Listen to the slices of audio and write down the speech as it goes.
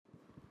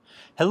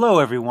Hello,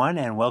 everyone,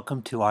 and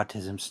welcome to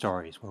Autism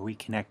Stories, where we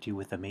connect you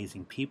with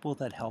amazing people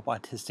that help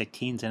autistic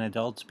teens and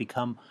adults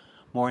become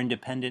more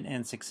independent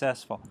and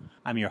successful.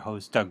 I'm your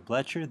host, Doug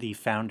Bletcher, the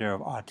founder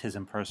of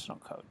Autism Personal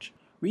Coach.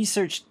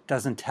 Research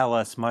doesn't tell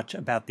us much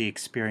about the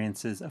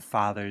experiences of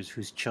fathers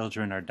whose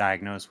children are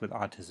diagnosed with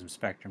autism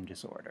spectrum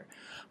disorder,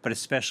 but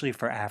especially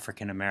for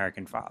African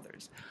American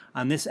fathers.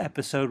 On this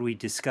episode, we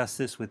discuss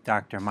this with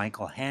Dr.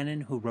 Michael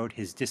Hannon, who wrote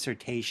his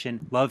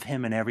dissertation, Love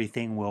Him and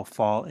Everything Will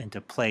Fall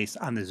into Place,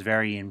 on this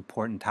very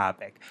important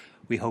topic.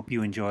 We hope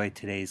you enjoy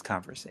today's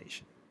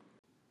conversation.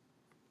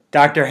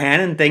 Dr.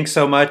 Hannon, thanks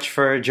so much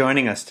for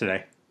joining us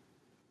today.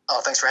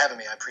 Oh, thanks for having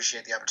me. I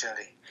appreciate the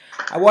opportunity.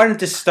 I wanted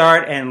to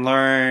start and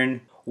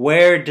learn,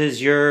 where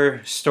does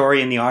your story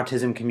in the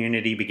autism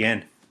community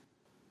begin?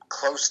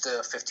 Close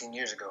to 15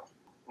 years ago,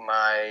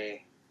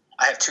 I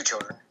have two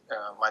children.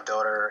 My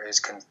daughter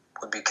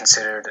would be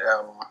considered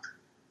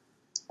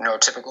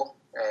neurotypical,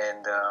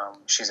 and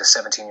she's a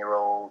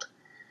 17-year-old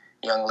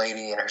young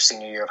lady in her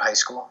senior year of high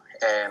school.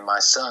 And my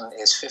son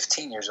is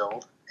 15 years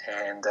old,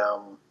 and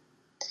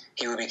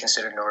he would be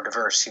considered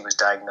neurodiverse. He was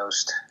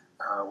diagnosed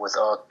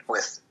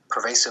with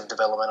pervasive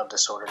developmental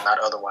disorder, not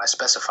otherwise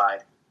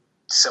specified,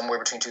 somewhere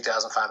between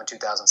 2005 and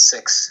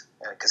 2006,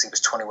 because he was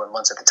 21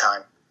 months at the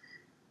time.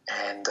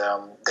 And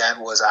that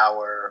was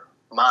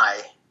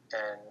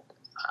and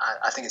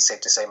I think it's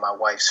safe to say my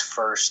wife's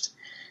first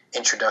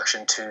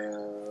introduction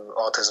to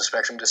autism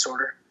spectrum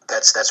disorder.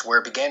 That's where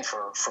it began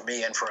for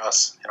me and for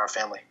us and our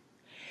family.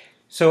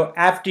 So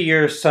after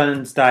your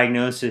son's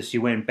diagnosis,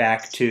 you went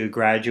back to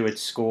graduate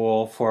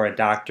school for a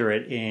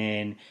doctorate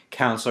in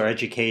counselor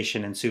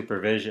education and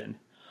supervision.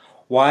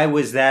 Why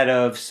was that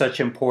of such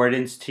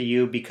importance to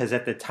you? Because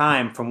at the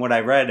time, from what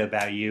I read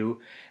about you,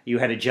 you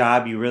had a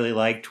job you really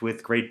liked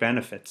with great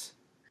benefits.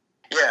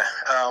 Yeah,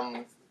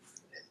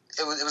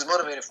 it was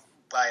motivated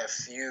by a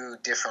few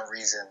different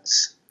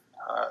reasons.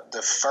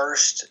 The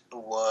first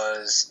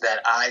was that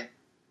I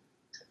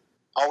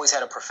always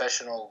had a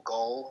professional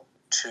goal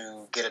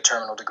to get a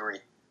terminal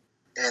degree.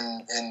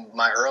 In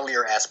my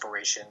earlier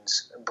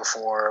aspirations,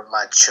 before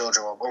my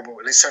children, or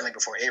at least certainly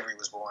before Avery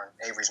was born,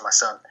 Avery's my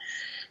son,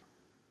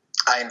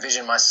 I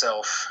envisioned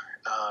myself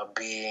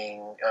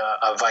being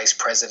a vice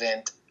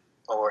president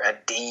or a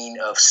dean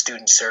of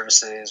student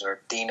services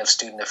or dean of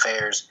student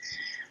affairs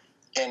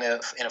in a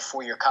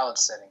 4-year college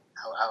setting.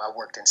 I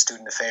worked in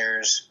student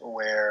affairs,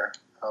 where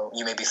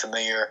you may be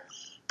familiar,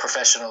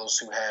 professionals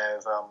who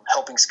have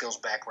helping skills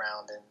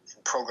background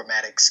and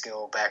programmatic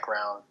skill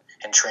background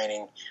and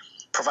training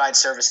provide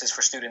services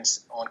for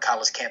students on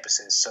college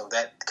campuses. So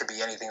that could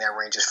be anything that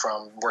ranges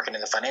from working in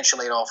the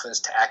financial aid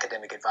office to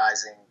academic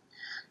advising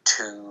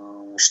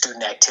to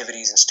student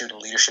activities and student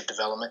leadership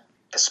development.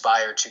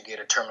 Aspire to get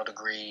a terminal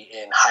degree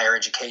in higher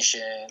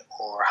education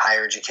or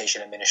higher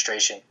education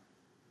administration.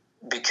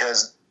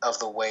 Because of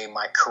the way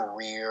my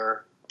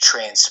career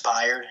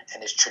transpired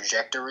and its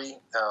trajectory,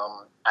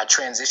 I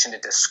transitioned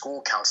into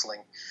school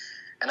counseling,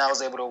 and I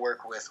was able to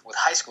work with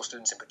high school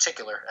students in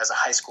particular as a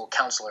high school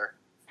counselor.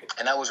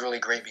 And that was really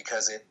great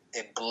because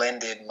it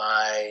blended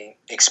my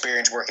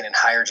experience working in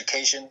higher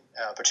education,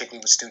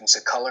 particularly with students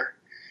of color,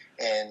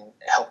 and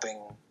helping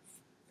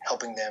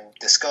them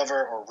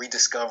discover or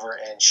rediscover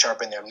and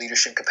sharpen their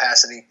leadership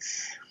capacity.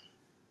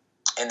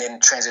 And then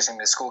transitioning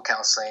to school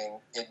counseling,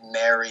 it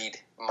married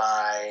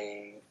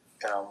my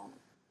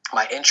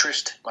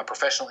interest, my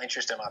professional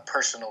interest, and my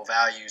personal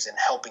values in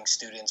helping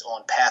students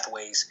on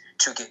pathways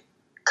to get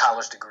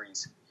college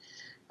degrees.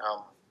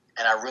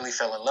 And I really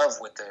fell in love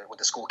with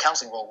the school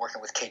counseling role,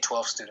 working with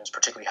K-12 students,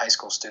 particularly high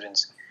school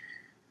students.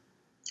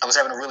 I was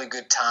having a really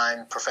good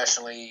time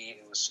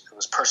professionally. It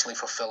was personally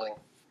fulfilling.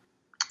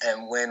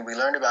 And when we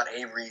learned about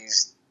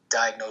Avery's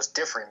diagnosed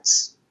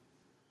difference,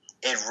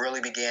 it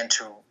really began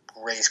to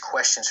raise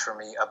questions for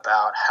me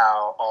about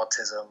how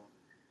autism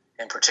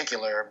in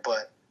particular,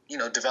 but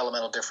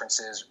developmental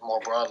differences more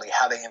broadly,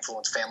 how they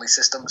influence family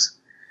systems.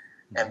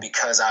 And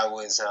because I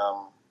was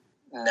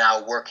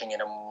now working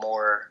in a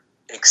more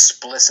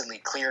explicitly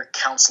clear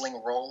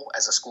counseling role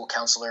as a school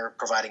counselor,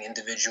 providing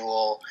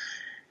individual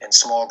and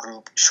small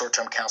group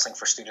short-term counseling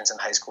for students in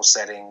high school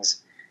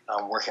settings,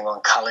 working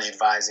on college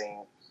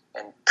advising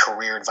and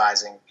career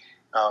advising,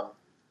 I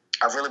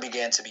really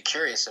began to be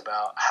curious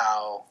about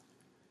how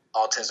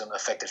autism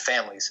affected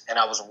families. And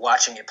I was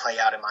watching it play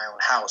out in my own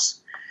house.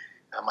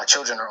 My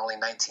children are only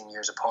 19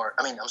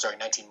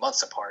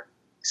 months apart.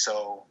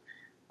 So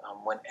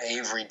when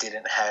Avery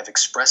didn't have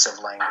expressive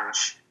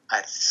language,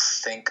 I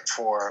think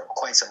for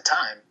quite some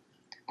time,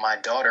 my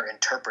daughter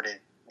interpreted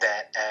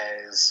that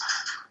as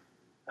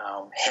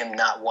him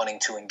not wanting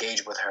to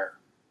engage with her.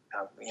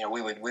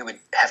 We would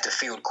have to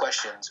field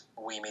questions,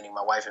 we meaning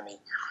my wife and me,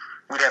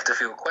 we'd have to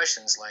field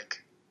questions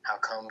like, how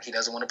come he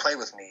doesn't want to play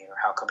with me? Or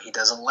how come he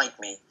doesn't like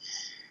me?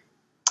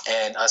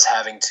 And us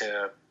having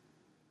to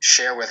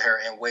share with her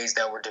in ways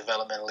that were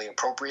developmentally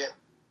appropriate,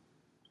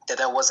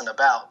 that wasn't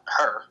about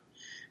her.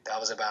 That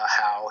was about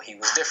how he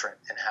was different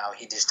and how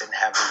he just didn't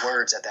have the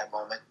words at that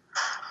moment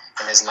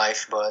in his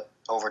life. But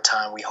over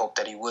time, we hoped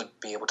that he would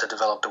be able to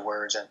develop the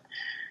words. And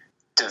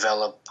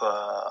develop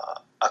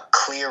a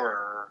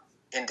clearer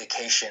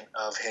indication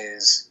of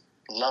his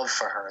love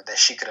for her that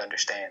she could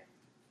understand,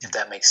 if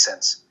that makes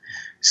sense.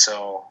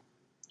 So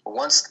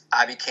once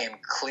I became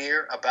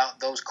clear about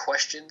those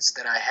questions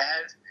that I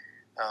had,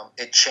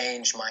 it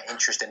changed my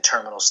interest in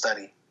terminal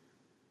study.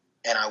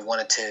 And I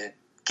wanted to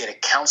get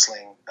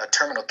a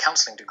terminal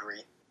counseling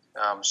degree,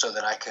 so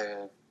that I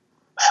could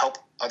help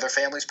other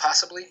families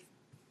possibly,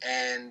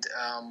 and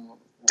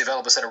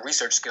develop a set of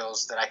research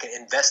skills that I could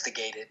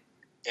investigate it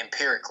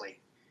empirically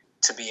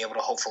to be able to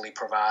hopefully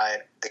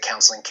provide the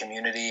counseling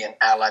community and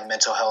allied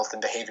mental health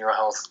and behavioral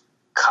health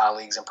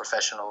colleagues and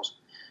professionals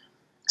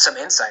some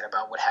insight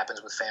about what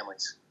happens with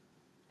families.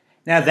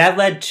 Now, that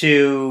led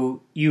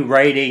to you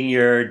writing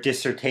your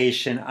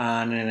dissertation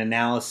on an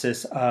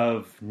analysis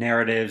of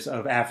narratives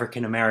of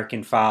African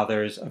American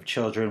fathers of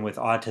children with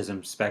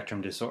autism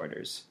spectrum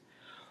disorders.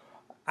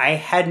 I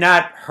had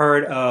not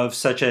heard of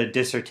such a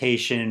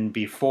dissertation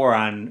before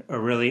on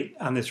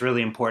this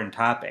really important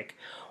topic.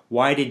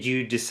 Why did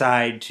you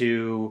decide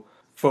to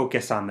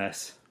focus on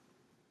this?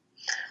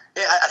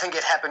 Yeah, I think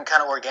it happened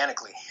kind of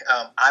organically.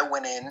 I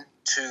went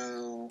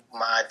into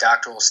my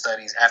doctoral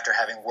studies after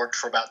having worked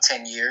for about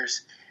 10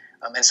 years.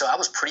 And so I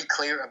was pretty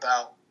clear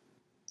about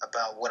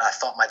what I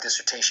thought my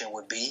dissertation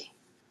would be.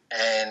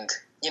 And,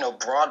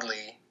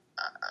 broadly,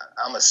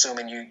 I'm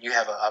assuming you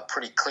have a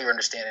pretty clear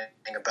understanding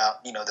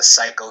about, the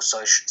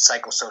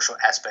psychosocial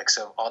aspects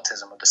of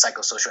autism, or the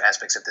psychosocial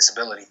aspects of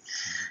disability,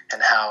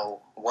 and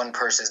how one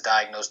person's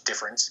diagnosed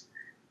difference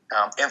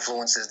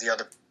influences the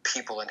other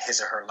people in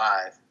his or her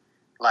life.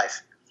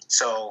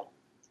 So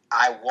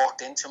I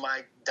walked into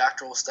my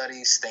doctoral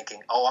studies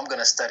thinking, I'm going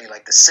to study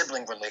like the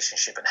sibling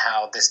relationship and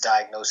how this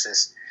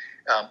diagnosis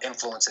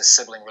influences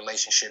sibling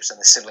relationships and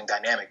the sibling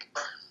dynamic.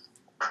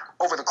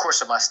 Over the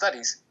course of my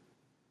studies,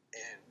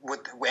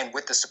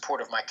 with the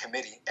support of my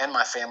committee and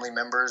my family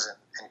members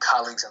and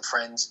colleagues and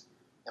friends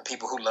and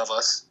people who love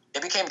us,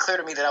 it became clear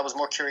to me that I was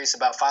more curious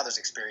about fathers'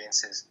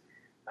 experiences.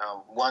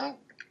 One,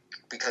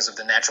 because of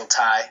the natural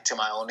tie to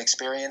my own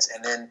experience,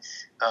 and then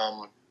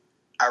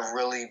I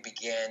really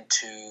began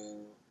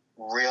to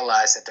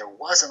realize that there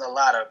wasn't a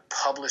lot of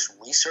published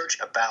research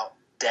about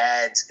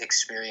dads'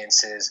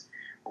 experiences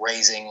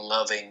raising,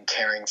 loving,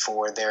 caring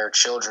for their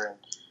children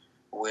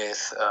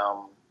with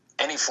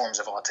any forms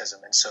of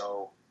autism. And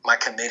so my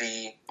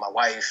committee, my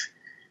wife,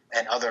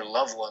 and other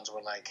loved ones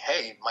were like,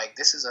 "Hey, Mike,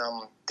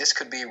 this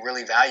could be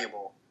really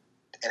valuable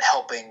in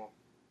helping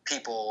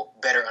people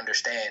better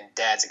understand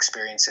dads'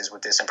 experiences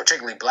with this, and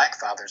particularly Black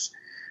fathers,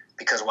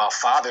 because while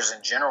fathers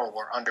in general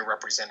were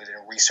underrepresented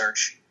in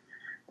research,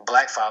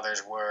 Black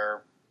fathers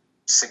were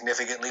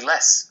significantly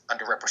less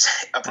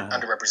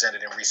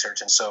underrepresented in research."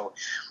 And so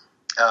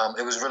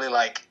it was really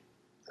like,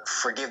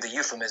 forgive the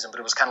euphemism, but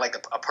it was kind of like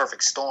a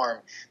perfect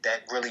storm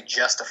that really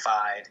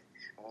justified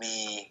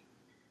me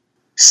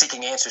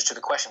seeking answers to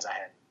the questions I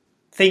had.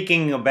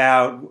 Thinking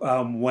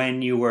about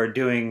when you were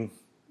doing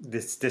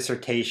this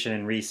dissertation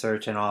and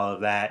research and all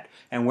of that,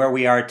 and where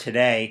we are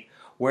today,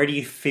 where do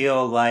you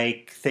feel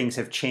like things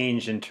have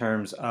changed in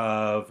terms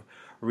of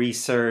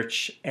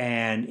research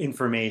and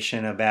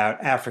information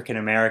about African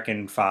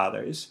American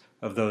fathers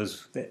of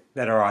those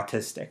that are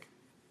autistic?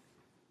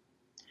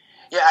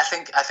 Yeah, I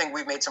think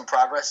we've made some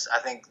progress. I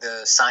think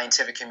the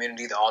scientific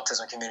community, the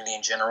autism community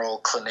in general,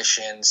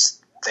 clinicians,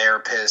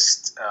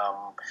 therapists,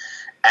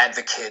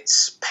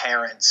 advocates,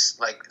 parents,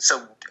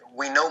 so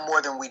we know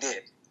more than we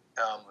did.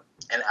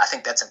 And I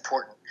think that's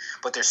important.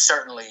 But there's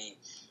certainly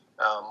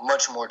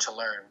much more to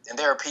learn. And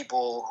there are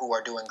people who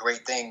are doing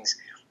great things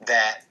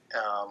that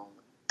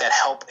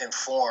help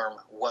inform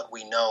what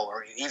we know,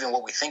 or even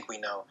what we think we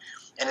know.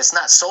 And it's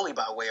not solely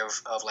by way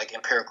of like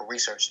empirical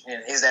research.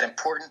 Is that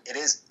important? It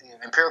is.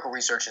 Empirical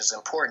research is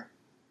important.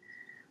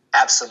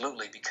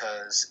 Absolutely,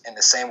 because in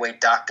the same way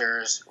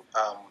doctors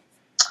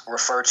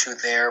refer to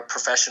their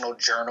professional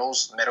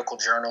journals, medical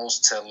journals,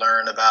 to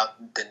learn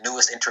about the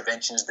newest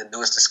interventions, the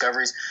newest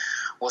discoveries,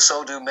 well,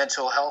 so do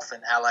mental health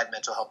and allied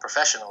mental health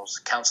professionals,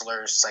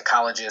 counselors,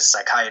 psychologists,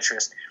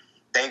 psychiatrists.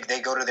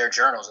 They go to their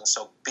journals, and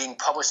so being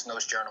published in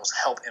those journals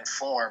help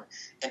inform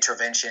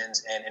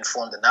interventions and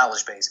inform the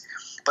knowledge base.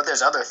 But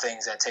there's other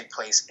things that take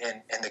place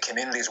in the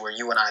communities where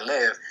you and I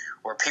live,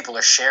 where people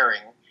are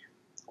sharing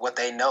what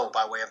they know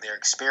by way of their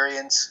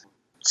experience.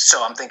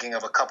 So I'm thinking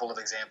of a couple of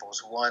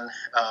examples. One,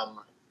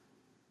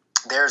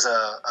 there's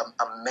a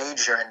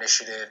major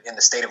initiative in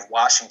the state of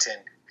Washington.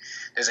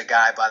 There's a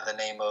guy by the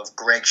name of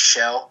Greg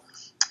Schell,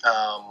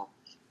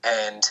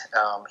 and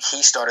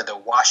he started the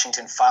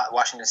Washington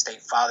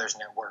State Fathers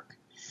Network,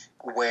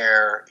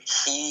 where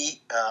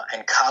he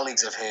and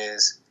colleagues of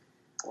his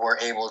were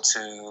able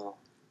to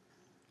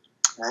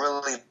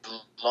really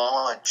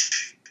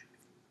launch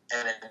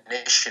an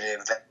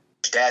initiative that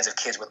dads of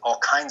kids with all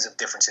kinds of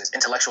differences,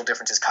 intellectual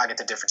differences,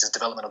 cognitive differences,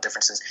 developmental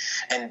differences,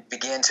 and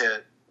began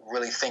to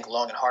really think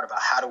long and hard about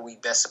how do we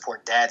best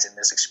support dads in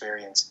this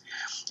experience.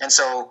 And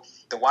so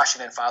the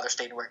Washington Father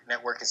State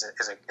Network is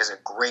a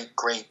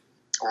great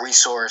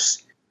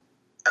resource.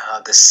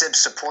 The SIB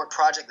Support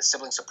Project, the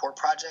Sibling Support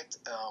Project,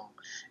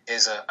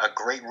 is a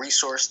great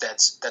resource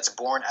that's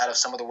born out of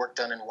some of the work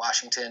done in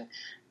Washington,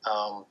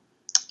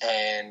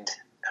 and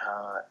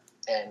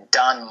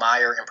Don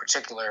Meyer in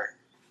particular,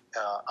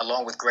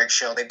 along with Greg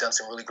Schell, they've done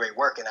some really great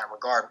work in that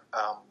regard,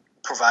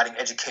 providing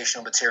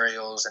educational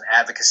materials and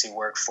advocacy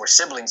work for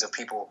siblings of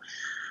people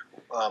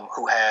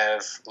who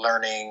have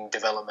learning,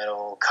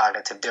 developmental,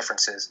 cognitive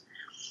differences.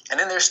 And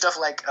then there's stuff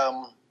like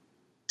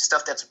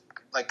stuff that's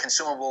like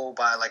consumable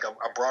by like a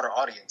broader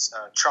audience.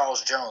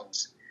 Charles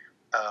Jones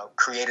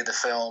created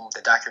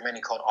the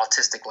documentary called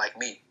Autistic Like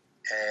Me,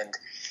 and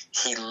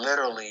he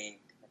literally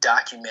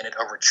documented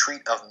a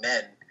retreat of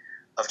men,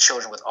 of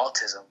children with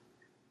autism,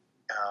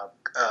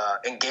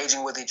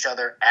 engaging with each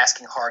other,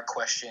 asking hard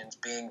questions,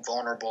 being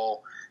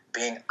vulnerable,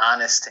 being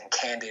honest and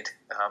candid,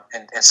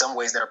 and in some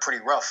ways that are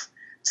pretty rough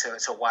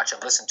to watch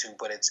and listen to,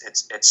 but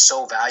it's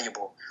so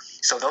valuable.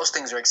 So those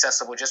things are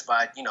accessible just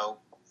by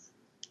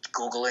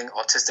Googling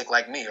Autistic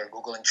Like Me or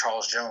Googling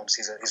Charles Jones.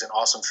 He's an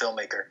awesome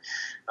filmmaker.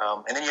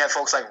 And then you have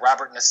folks like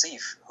Robert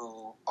Nassif,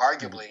 who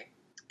arguably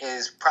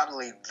is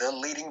probably the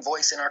leading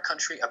voice in our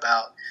country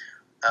about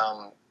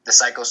the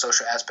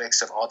psychosocial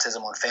aspects of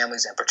autism on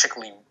families, and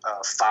particularly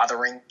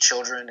fathering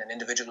children and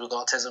individuals with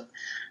autism.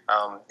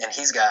 And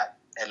he's got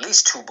at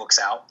least 2 books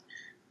out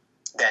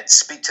that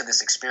speak to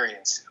this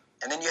experience.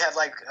 And then you have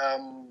like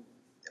even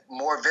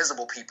more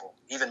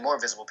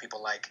visible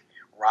people like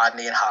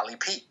Rodney and Holly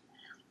Peete,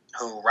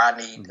 who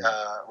Rodney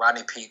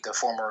Peete, the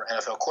former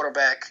NFL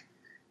quarterback,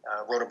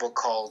 wrote a book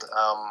called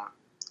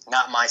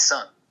Not My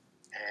Son.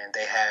 And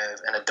they have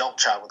an adult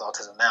child with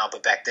autism now,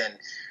 but back then,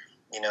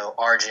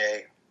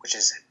 RJ, which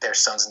is their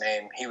son's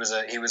name, he was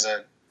an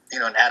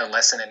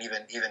adolescent and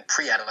even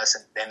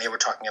pre-adolescent, and they were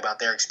talking about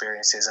their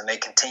experiences, and they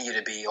continue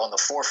to be on the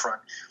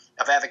forefront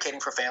of advocating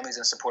for families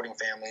and supporting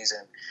families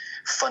and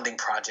funding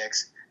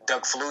projects.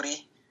 Doug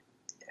Flutie,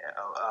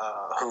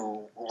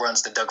 who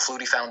runs the Doug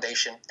Flutie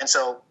Foundation. And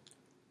so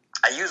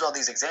I use all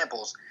these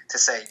examples to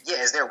say,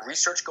 is there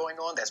research going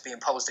on that's being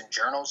published in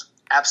journals?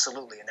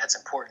 Absolutely, and that's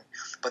important.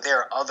 But there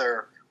are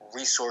other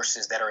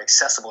resources that are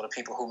accessible to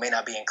people who may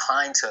not be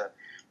inclined to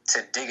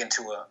dig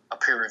into a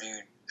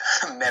peer-reviewed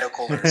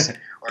medical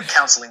or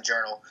counseling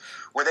journal,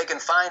 where they can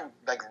find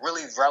like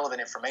really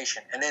relevant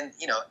information. And then,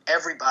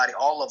 everybody,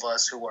 all of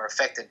us who are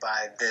affected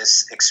by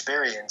this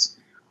experience,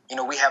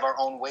 we have our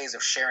own ways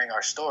of sharing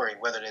our story,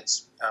 whether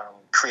it's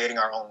creating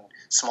our own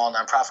small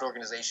nonprofit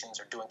organizations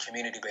or doing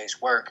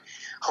community-based work,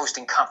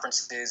 hosting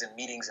conferences and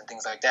meetings and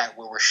things like that,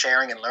 where we're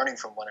sharing and learning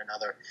from one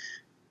another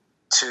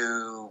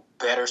to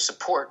better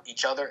support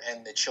each other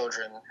and the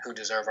children who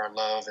deserve our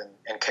love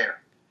and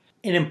care.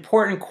 An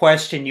important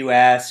question you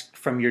asked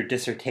from your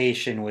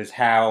dissertation was,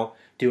 how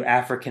do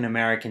African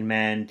American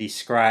men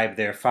describe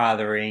their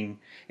fathering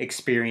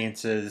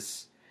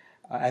experiences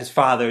as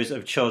fathers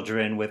of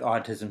children with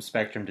autism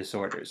spectrum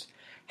disorders?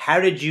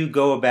 How did you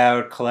go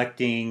about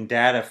collecting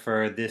data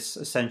for this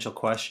essential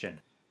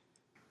question?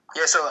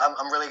 Yeah, so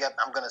I'm going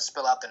to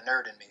spill out the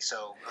nerd in me,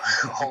 so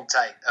hold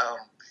tight.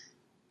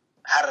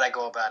 How did I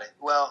go about it?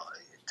 Well,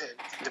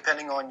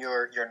 depending on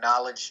your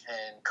knowledge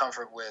and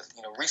comfort with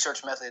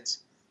research methods,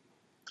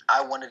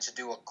 I wanted to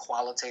do a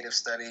qualitative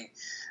study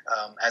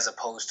as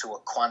opposed to a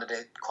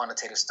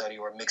quantitative study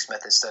or a mixed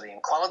method study.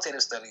 And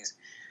qualitative studies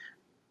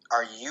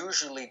are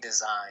usually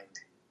designed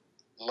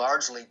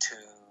largely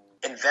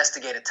to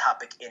investigate a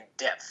topic in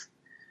depth.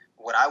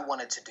 What I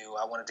wanted to do,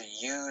 I wanted to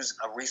use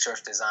a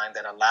research design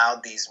that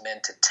allowed these men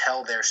to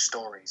tell their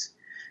stories.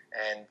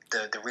 And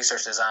the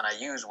research design I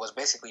used was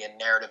basically a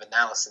narrative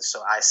analysis.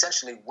 So I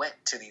essentially went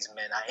to these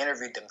men. I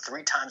interviewed them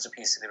 3 times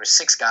apiece. There were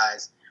 6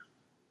 guys,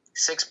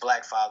 6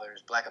 black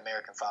fathers, black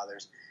American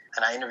fathers,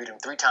 and I interviewed them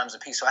 3 times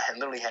apiece. So I had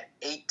literally had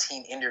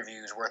 18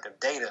 interviews worth of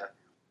data,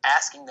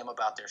 asking them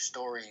about their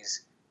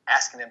stories,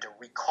 asking them to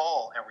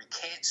recall and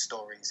recant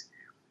stories.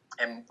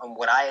 And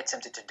what I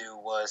attempted to do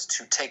was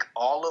to take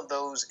all of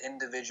those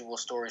individual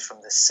stories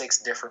from the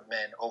 6 different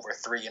men over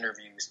 3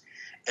 interviews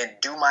and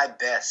do my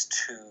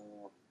best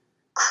to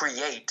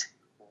create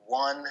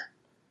one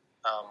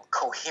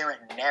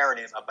coherent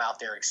narrative about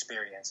their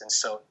experience. And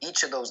so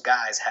each of those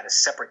guys had a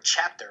separate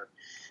chapter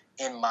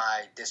in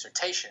my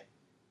dissertation,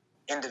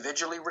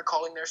 individually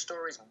recalling their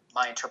stories,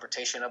 my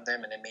interpretation of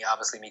them, and then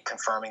me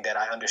confirming that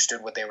I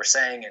understood what they were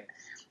saying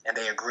and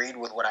they agreed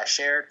with what I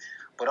shared,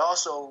 but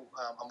also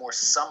a more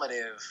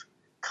summative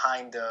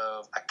kind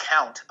of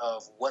account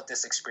of what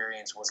this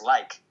experience was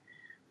like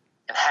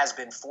and has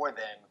been for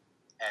them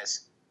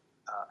as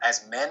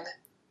men.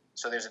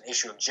 So there's an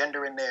issue of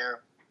gender in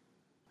there.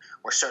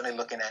 We're certainly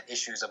looking at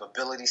issues of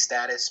ability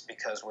status,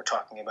 because we're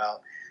talking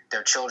about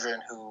their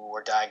children who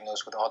were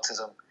diagnosed with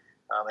autism,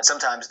 and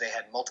sometimes they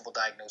had multiple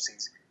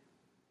diagnoses.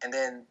 And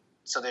then,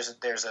 so there's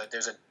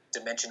a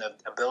dimension of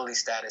ability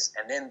status,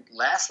 and then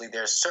lastly,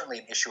 there's certainly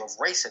an issue of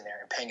race in there,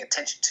 and paying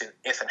attention to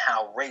if and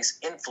how race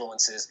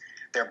influences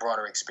their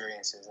broader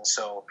experiences. And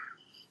so,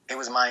 it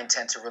was my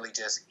intent to really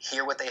just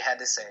hear what they had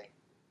to say,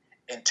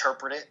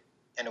 interpret it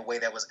in a way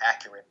that was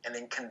accurate, and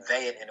then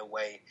convey it in a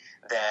way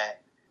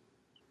that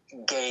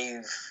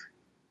gave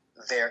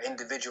their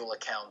individual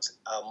accounts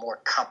a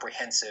more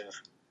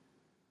comprehensive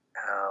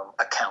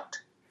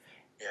account.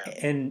 Yeah.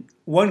 And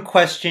one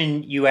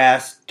question you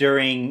asked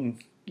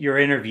during your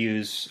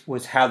interviews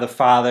was how the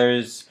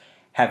fathers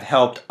have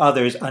helped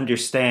others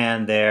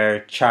understand their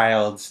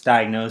child's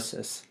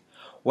diagnosis.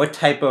 What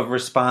type of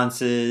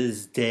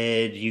responses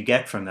did you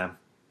get from them?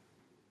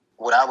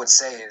 What I would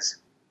say is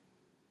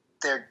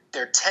there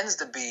tends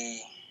to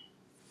be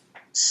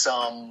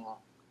some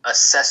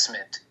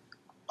assessment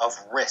of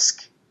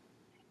risk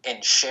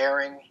in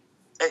sharing,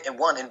 and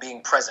one, in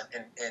being present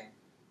in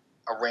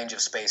a range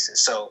of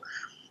spaces. So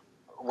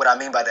what I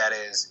mean by that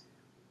is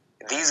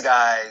these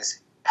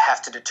guys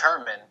have to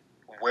determine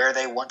where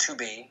they want to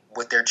be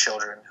with their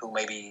children who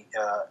may be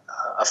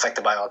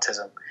affected by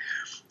autism,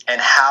 and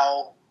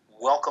how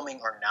welcoming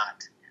or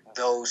not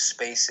those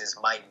spaces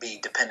might be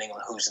depending on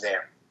who's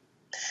there.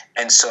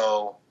 And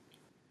so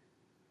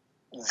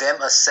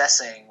them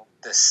assessing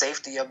the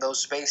safety of those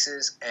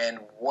spaces and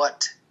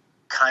what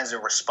kinds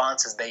of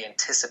responses they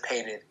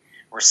anticipated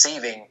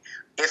receiving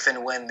if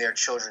and when their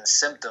children's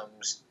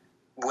symptoms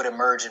would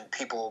emerge and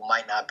people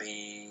might not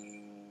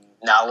be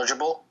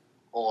knowledgeable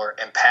or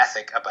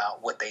empathic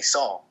about what they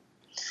saw.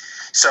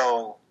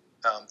 So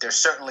there's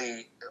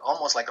certainly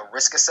almost like a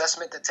risk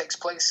assessment that takes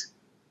place,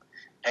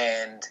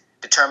 and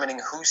determining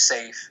who's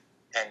safe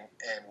and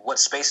what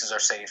spaces are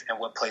safe and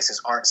what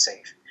places aren't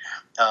safe.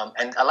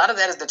 And a lot of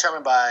that is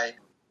determined by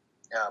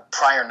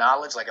prior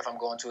knowledge. Like if I'm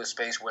going to a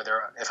space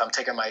where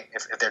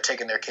if they're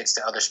taking their kids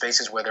to other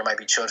spaces where there might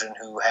be children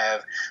who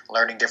have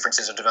learning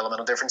differences or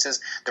developmental differences,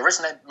 the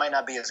risk might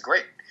not be as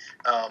great.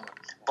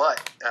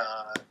 But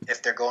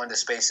if they're going to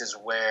spaces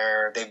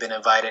where they've been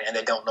invited and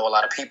they don't know a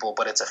lot of people,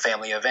 but it's a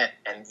family event,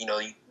 and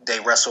they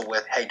wrestle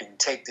with, hey, do we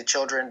take the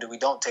children? Do we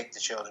don't take the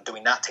children? Do we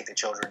not take the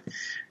children?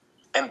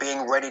 And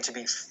being ready to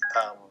be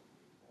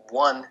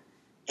one,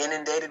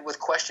 inundated with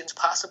questions,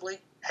 possibly.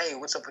 Hey,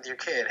 what's up with your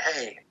kid?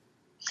 Hey,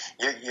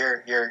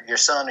 your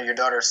son or your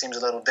daughter seems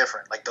a little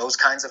different. Like those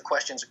kinds of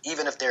questions,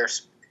 even if they're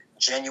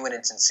genuine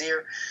and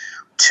sincere,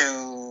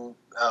 to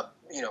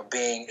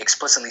being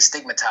explicitly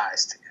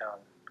stigmatized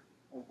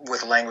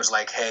with language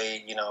like,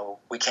 hey,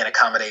 we can't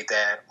accommodate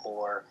that,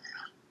 or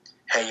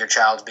hey, your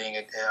child's being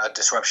a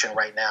disruption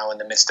right now in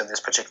the midst of this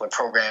particular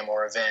program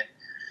or event.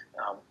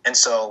 And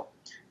so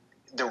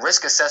the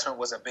risk assessment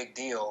was a big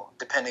deal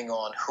depending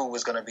on who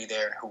was going to be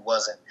there and who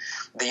wasn't.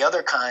 The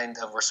other kind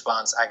of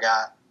response I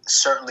got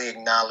certainly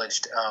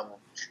acknowledged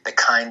the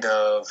kind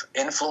of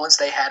influence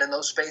they had in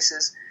those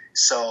spaces.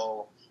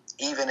 So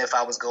even if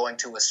I was going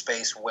to a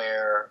space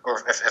where,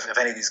 or if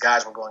any of these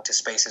guys were going to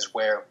spaces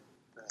where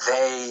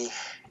they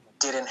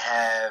didn't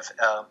have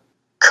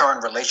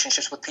current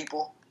relationships with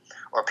people,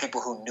 or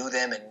people who knew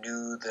them and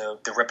knew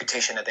the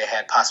reputation that they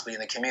had possibly in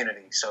the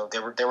community. So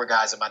there were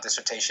guys in my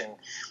dissertation,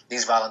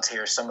 these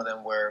volunteers, some of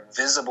them were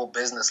visible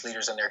business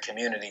leaders in their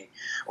community,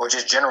 or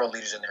just general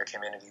leaders in their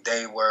community.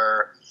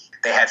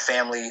 They had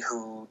family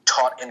who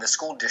taught in the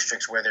school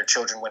districts where their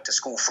children went to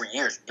school for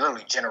years,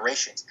 literally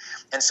generations.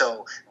 And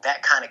so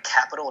that kind of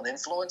capital and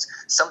influence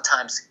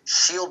sometimes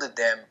shielded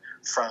them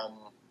from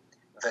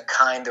the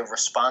kind of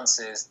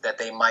responses that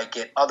they might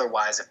get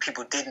otherwise if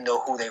people didn't know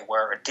who they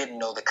were or didn't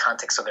know the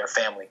context of their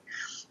family.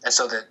 And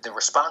so the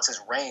responses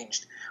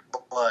ranged,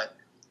 but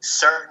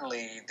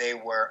certainly they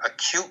were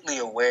acutely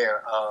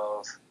aware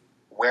of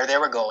where they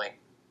were going,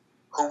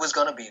 who was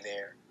going to be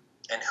there,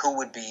 and who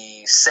would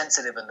be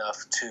sensitive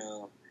enough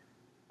to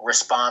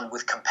respond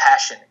with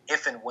compassion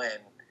if and when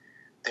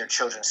their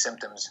children's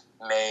symptoms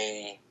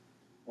may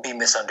be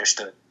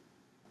misunderstood.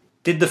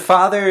 Did the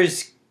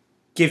fathers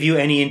give you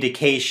any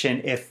indication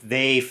if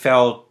they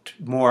felt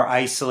more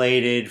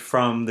isolated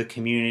from the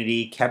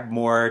community, kept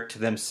more to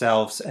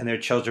themselves and their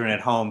children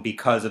at home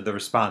because of the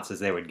responses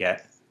they would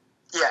get?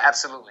 Yeah,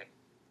 absolutely.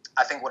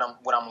 I think what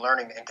I'm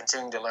learning and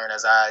continuing to learn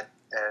as I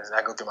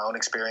go through my own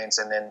experience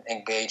and then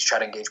try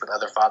to engage with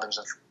other fathers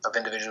of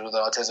individuals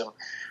with autism,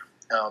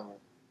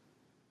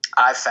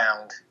 I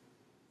found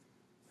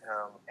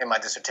in my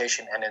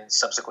dissertation and in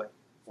subsequent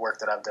work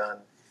that I've done,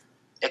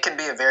 it can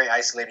be a very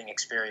isolating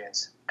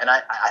experience. And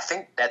I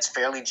think that's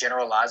fairly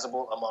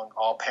generalizable among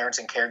all parents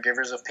and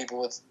caregivers of people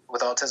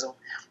with autism,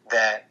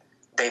 that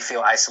they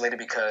feel isolated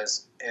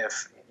because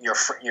if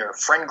your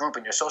friend group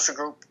and your social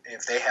group,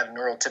 if they have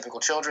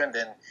neurotypical children,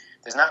 then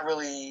there's not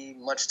really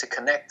much to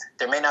connect.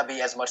 There may not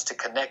be as much to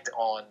connect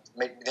on.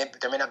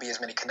 There may not be as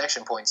many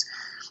connection points,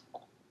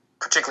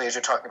 particularly as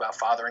you're talking about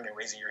fathering and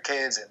raising your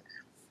kids and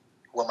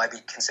what might be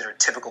considered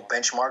typical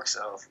benchmarks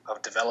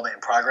of development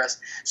and progress.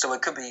 So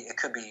it could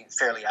be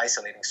fairly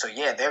isolating. So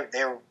yeah,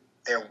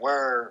 there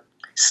were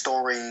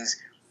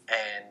stories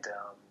and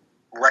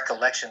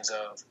recollections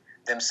of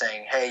them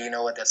saying, hey, you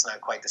know what, that's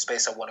not quite the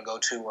space I want to go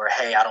to, or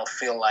hey, I don't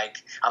feel like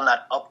I'm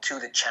not up to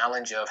the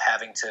challenge of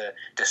having to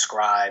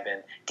describe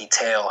and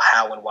detail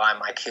how and why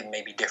my kid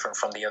may be different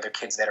from the other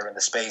kids that are in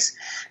the space.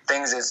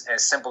 Things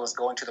as simple as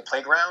going to the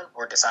playground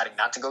or deciding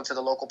not to go to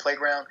the local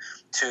playground,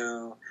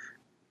 to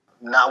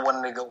not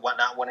wanting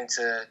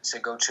to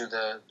go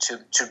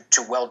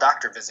to well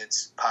doctor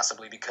visits,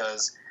 possibly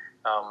because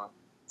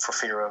for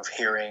fear of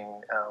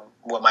hearing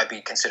what might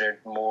be considered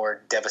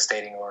more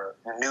devastating or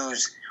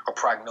news or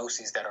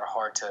prognoses that are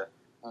hard to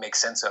make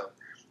sense of.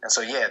 And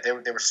so, yeah,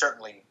 there were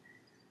certainly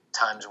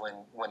times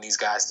when these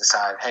guys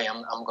decide, hey,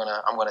 I'm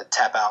gonna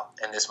tap out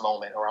in this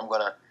moment, or I'm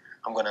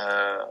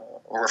gonna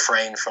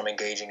refrain from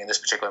engaging in this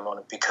particular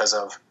moment because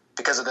of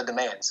the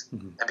demands,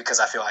 mm-hmm. and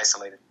because I feel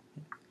isolated.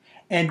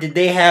 And did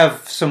they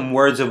have some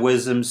words of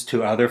wisdoms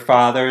to other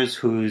fathers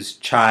whose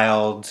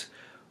child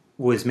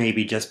was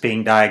maybe just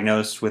being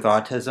diagnosed with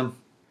autism?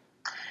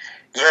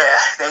 Yeah,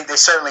 they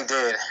certainly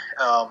did.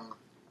 I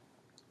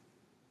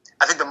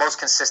think the most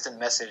consistent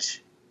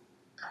message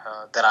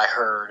that I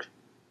heard,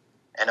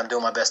 and I'm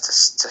doing my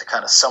best to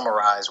kind of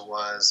summarize,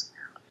 was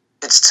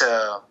it's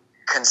to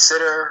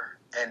consider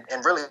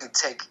and really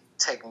take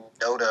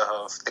note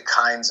of the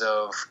kinds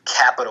of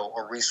capital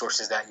or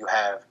resources that you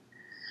have.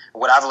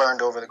 What I've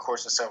learned over the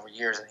course of several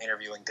years in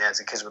interviewing dads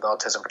and kids with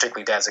autism,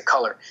 particularly dads of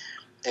color,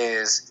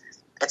 is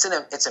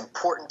it's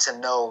important to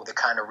know the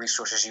kind of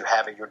resources you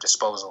have at your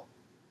disposal.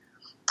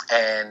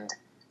 And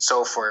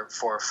so for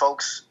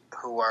folks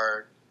who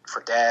are,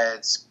 for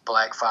dads,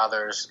 black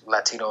fathers,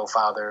 Latino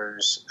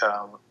fathers,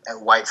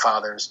 and white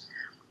fathers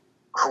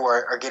who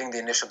are getting the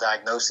initial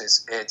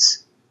diagnosis,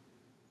 it's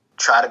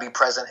try to be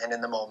present and in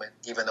the moment,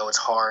 even though it's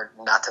hard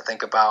not to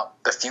think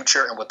about the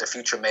future and what the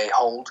future may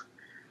hold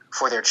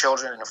for their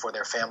children and for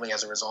their family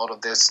as a result of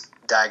this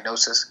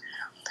diagnosis,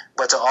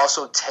 but to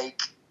also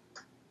take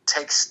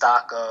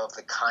stock of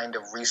the kind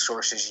of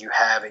resources you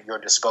have at your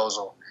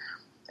disposal.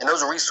 And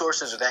those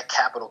resources or that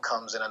capital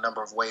comes in a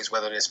number of ways,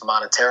 whether it's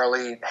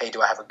monetarily, hey,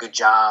 do I have a good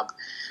job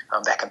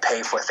that can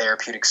pay for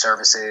therapeutic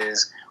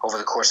services over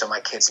the course of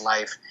my kid's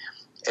life?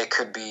 It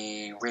could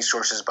be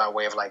resources by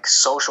way of like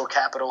social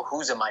capital.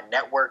 Who's in my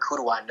network? Who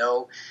do I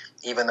know?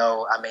 Even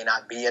though I may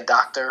not be a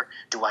doctor,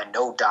 do I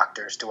know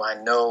doctors? Do I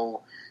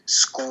know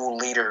school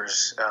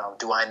leaders?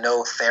 Do I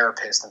know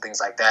therapists and things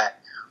like that?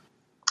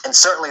 And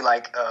certainly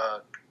like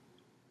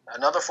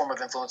another form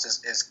of influence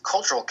is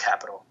cultural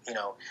capital. You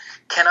know,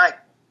 can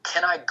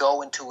I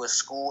go into a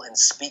school and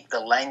speak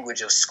the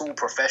language of school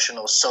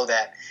professionals so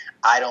that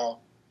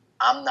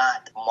I'm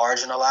not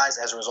marginalized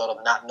as a result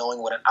of not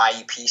knowing what an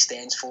IEP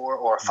stands for,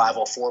 or a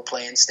 504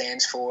 plan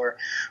stands for,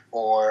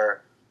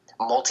 or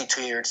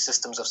multi-tiered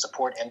systems of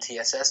support,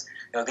 MTSS.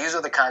 You know, these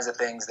are the kinds of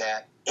things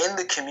that in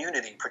the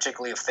community,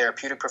 particularly of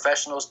therapeutic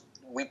professionals,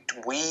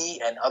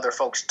 we and other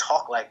folks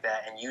talk like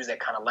that and use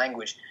that kind of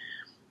language.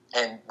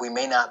 And we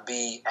may not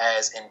be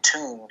as in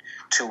tune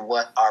to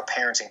what our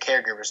parents and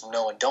caregivers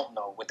know and don't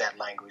know with that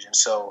language. And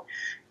so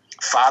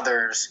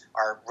fathers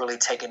are really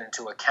taking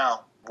into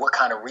account what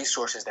kind of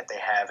resources that they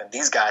have. And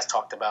these guys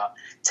talked about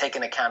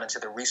taking account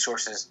of the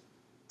resources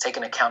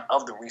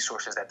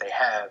that they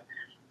have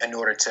in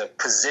order to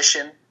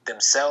position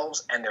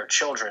themselves and their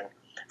children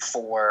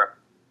for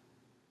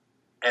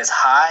as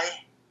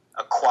high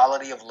a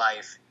quality of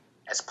life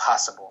as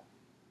possible.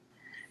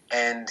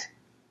 And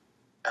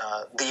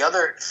the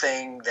other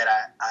thing that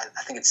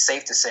I think it's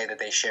safe to say that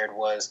they shared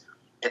was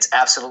it's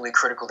absolutely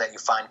critical that you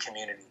find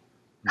community,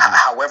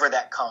 however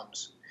that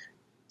comes.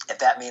 If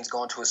that means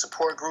going to a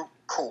support group,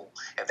 cool.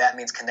 If that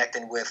means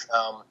connecting with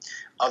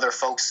other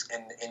folks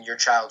in your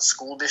child's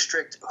school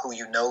district who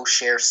you know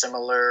share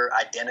similar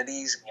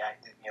identities,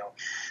 you know,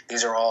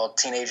 these are all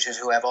teenagers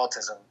who have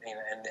autism,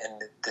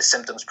 and the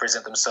symptoms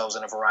present themselves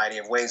in a variety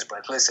of ways.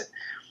 But listen,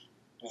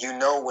 you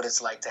know what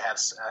it's like to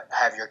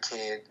have your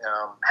kid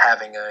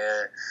having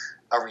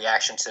a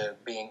reaction to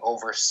being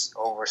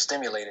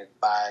overstimulated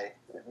by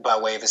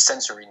way of his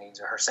sensory needs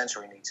or her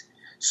sensory needs.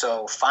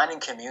 So finding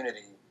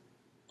community,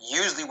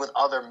 usually with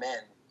other men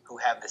who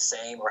have the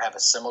same or have a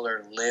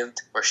similar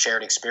lived or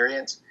shared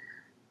experience,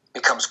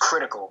 becomes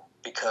critical,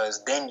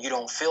 because then you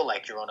don't feel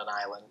like you're on an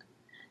island.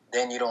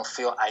 Then you don't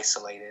feel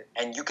isolated,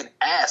 and you can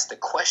ask the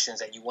questions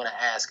that you want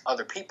to ask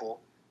other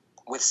people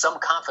with some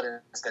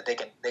confidence that they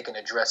can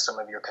address some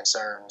of your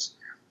concerns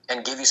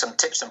and give you some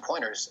tips and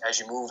pointers as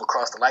you move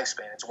across the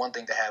lifespan. It's one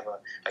thing to have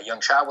a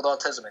young child with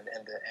autism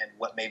and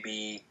what may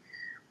be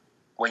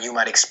what you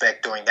might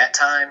expect during that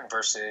time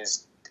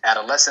versus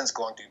adolescence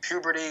going through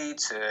puberty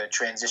to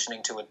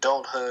transitioning to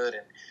adulthood,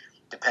 and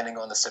depending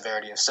on the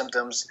severity of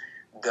symptoms,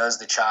 does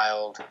the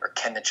child or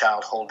can the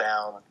child hold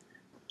down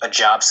a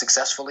job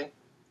successfully?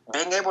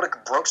 Being able to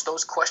broach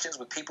those questions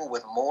with people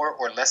with more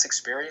or less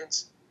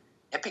experience,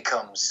 it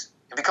becomes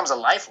a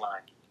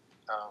lifeline.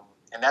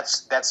 And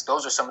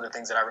those are some of the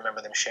things that I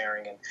remember them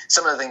sharing, and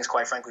some of the things,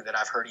 quite frankly, that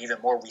I've heard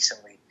even more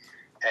recently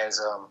as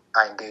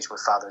I engage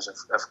with fathers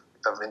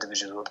of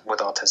individuals with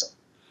autism.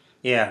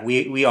 Yeah,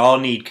 we all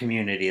need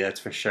community, that's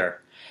for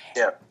sure.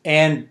 Yeah.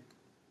 And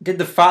did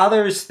the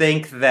fathers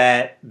think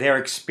that their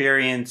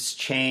experience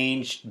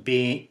changed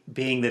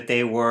being that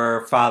they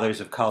were fathers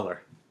of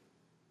color?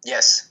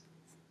 Yes,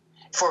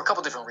 for a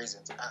couple different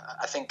reasons.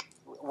 I think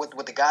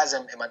what the guys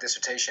in my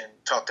dissertation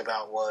talked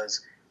about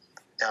was,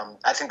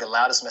 I think the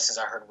loudest message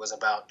I heard was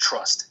about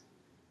trust.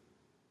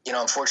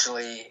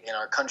 Unfortunately, in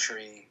our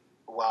country,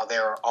 while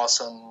there are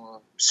awesome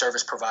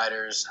service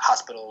providers,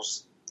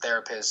 hospitals,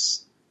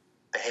 therapists,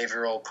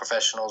 behavioral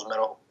professionals,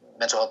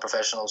 mental health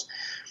professionals,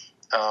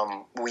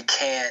 we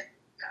can't.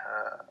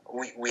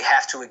 We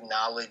have to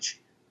acknowledge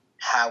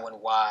how and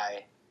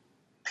why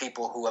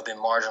people who have been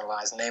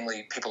marginalized,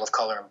 namely people of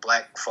color and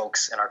Black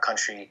folks in our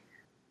country,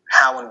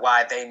 how and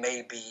why they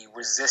may be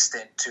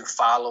resistant to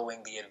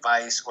following the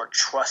advice or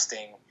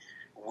trusting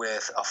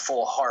with a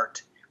full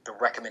heart the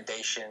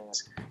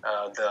recommendations,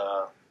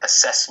 the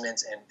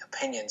assessments and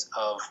opinions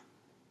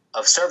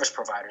of service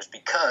providers,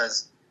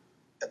 because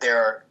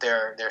there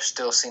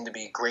still seem to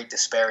be great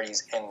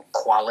disparities in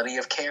quality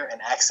of care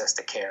and access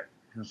to care.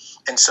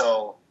 And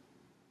so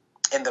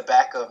in the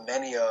back of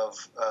many of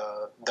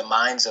the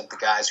minds of the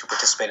guys who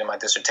participated in my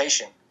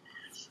dissertation,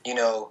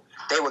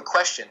 they would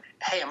question,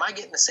 hey, am I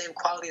getting the same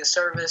quality of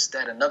service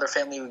that another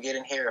family would get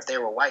in here if they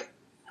were white?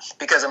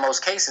 Because in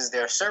most cases,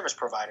 their service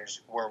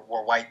providers were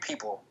white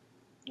people,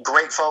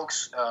 great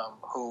folks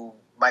who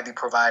might be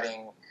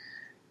providing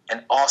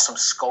an awesome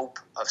scope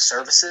of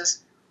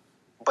services.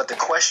 But the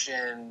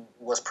question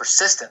was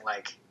persistent,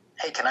 like,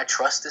 hey, can I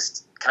trust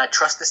this? Can I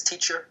trust this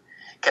teacher?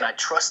 Can I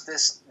trust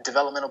this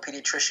developmental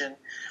pediatrician?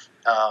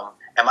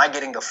 Am I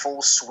getting the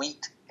full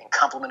suite and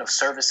complement of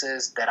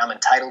services that I'm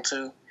entitled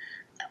to?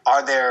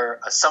 Are there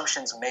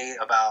assumptions made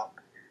about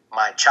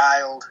my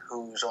child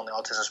who's on the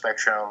autism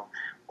spectrum,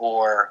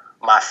 or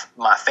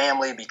my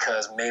family,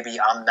 because maybe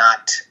I'm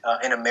not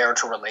in a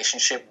marital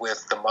relationship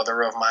with the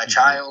mother of my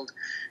child,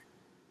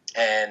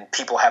 and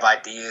people have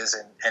ideas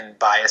and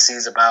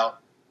biases about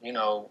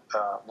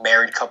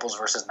married couples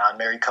versus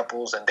non-married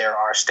couples, and there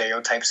are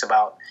stereotypes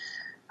about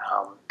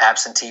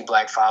absentee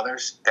Black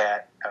fathers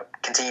that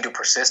continue to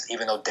persist,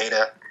 even though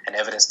data and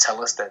evidence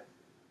tell us that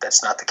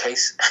that's not the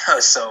case.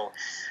 So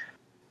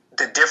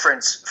the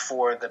difference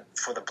for the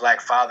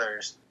Black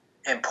fathers,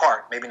 in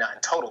part, maybe not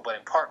in total, but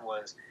in part,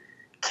 was,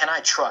 can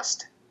I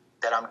trust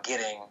that I'm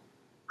getting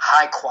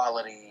high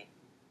quality,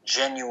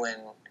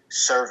 genuine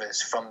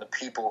service from the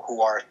people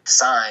who are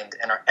signed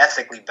and are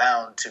ethically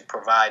bound to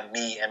provide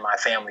me and my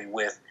family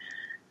with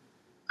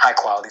high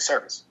quality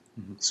service?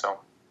 So.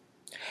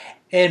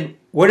 And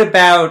what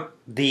about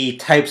the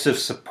types of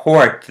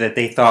support that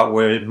they thought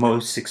were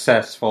most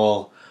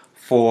successful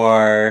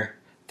for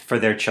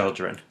their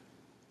children?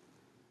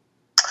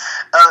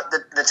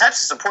 The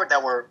types of support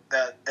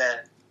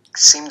that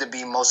seemed to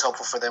be most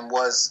helpful for them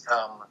was,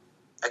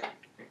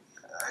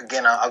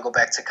 again, I'll go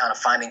back to kind of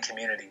finding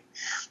community.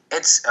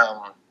 It's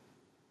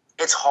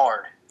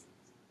hard.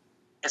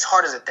 It's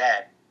hard as a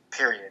dad,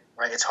 period,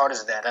 right? It's hard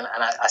as a dad. And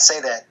I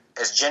say that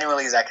as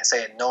genuinely as I can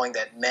say it, knowing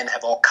that men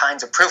have all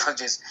kinds of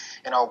privileges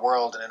in our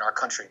world and in our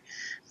country.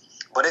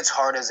 But it's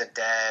hard as a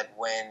dad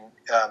when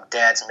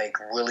dads make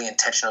really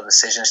intentional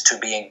decisions to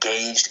be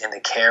engaged in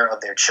the care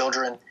of their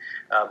children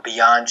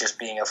beyond just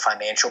being a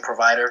financial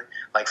provider.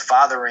 Like,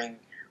 fathering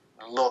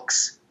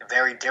looks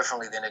very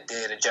differently than it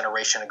did a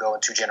generation ago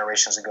and 2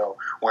 generations ago,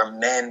 where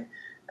men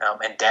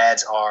and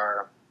dads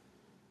are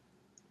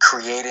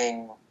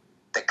creating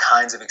the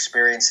kinds of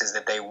experiences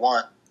that they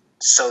want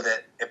so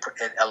that it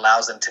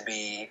allows them to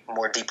be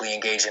more deeply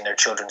engaged in their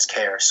children's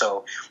care.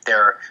 So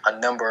there are a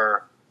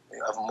number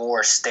of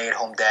more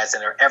stay-at-home dads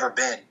than there ever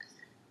been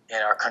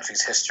in our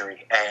country's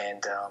history,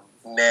 and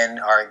men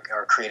are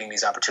creating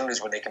these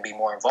opportunities where they can be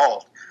more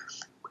involved.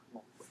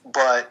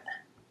 But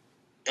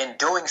in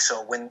doing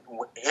so,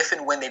 if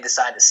and when they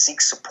decide to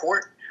seek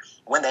support,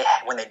 when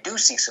they do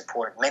seek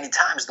support, many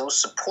times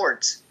those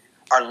supports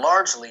are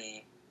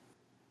largely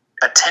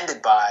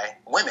attended by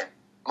women,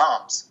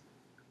 moms.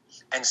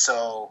 And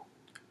so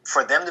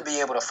for them to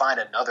be able to find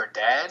another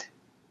dad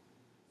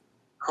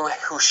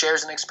who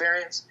shares an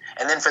experience,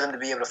 and then for them to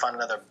be able to find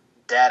another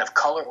dad of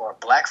color or a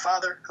Black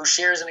father who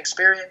shares an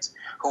experience,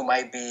 who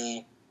might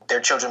be, their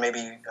children may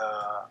be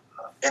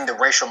in the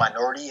racial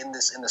minority in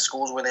the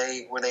schools where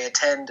they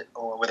attend,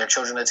 or where their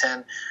children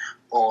attend,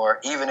 or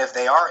even if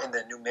they are in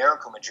the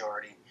numerical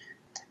majority,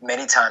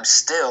 many times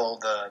still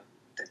the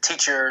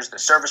teachers, the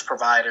service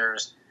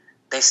providers,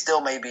 they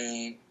still may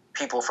be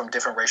people from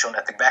different racial and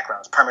ethnic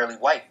backgrounds, primarily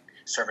white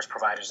service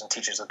providers and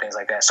teachers and things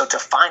like that. So to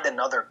find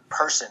another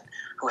person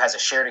who has a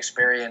shared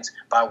experience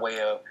by way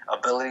of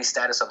ability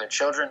status of their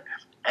children,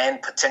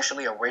 and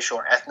potentially a racial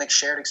or ethnic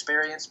shared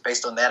experience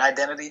based on that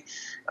identity,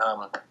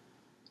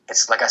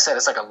 it's like I said,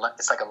 it's like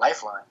a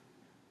lifeline.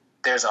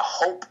 There's a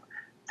hope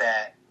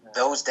that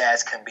those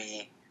dads can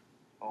be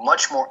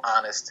much more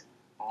honest,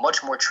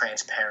 much more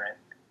transparent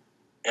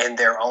in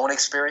their own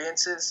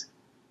experiences,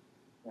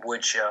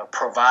 which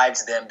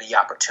provides them the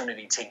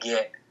opportunity to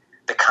get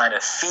the kind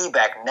of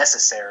feedback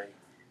necessary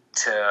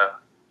to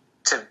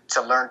continue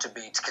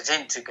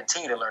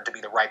to learn to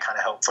be the right kind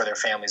of help for their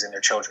families and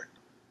their children.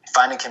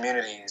 Finding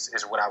communities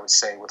is what I would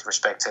say with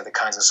respect to the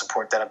kinds of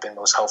support that have been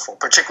most helpful,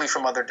 particularly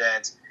from other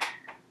dads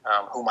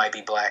who might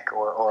be Black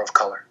or of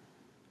color.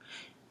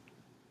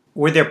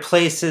 Were there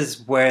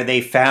places where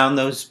they found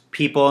those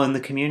people in the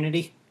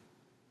community?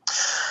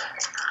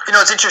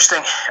 It's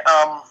interesting.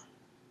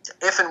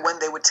 if and when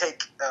they would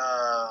take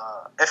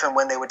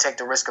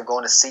the risk of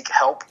going to seek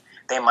help,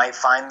 they might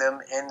find them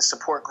in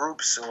support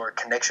groups or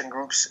connection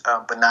groups,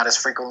 but not as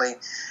frequently.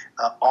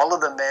 All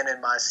of the men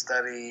in my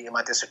study, in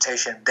my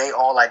dissertation, they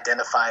all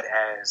identified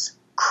as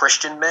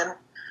Christian men.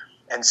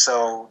 And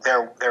so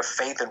their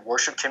faith and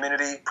worship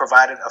community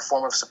provided a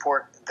form of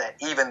support that,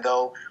 even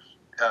though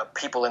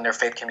people in their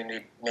faith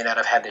community may not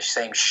have had the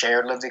same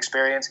shared lived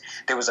experience,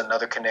 there was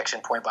another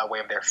connection point by way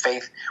of their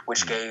faith,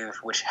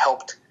 which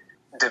helped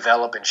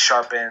develop and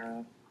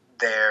sharpen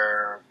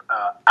their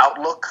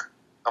outlook,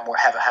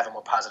 have a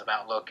more positive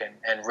outlook,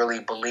 and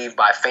really believe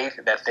by faith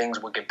that things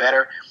would get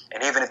better.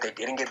 And even if they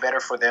didn't get better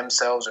for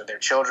themselves or their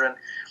children,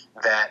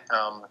 that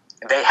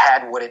they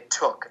had what it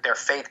took. Their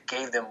faith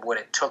gave them what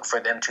it took for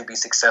them to be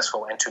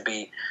successful and to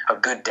be a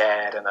good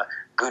dad and a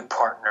good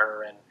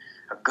partner and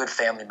a good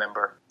family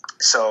member.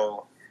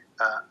 So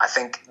I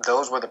think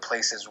those were the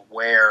places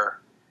where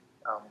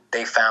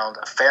they found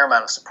a fair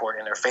amount of support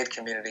in their faith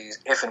communities,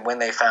 if and when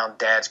they found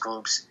dads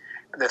groups.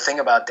 The thing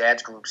about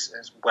dads groups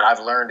is what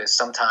I've learned is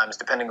sometimes,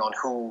 depending on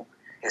who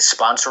is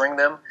sponsoring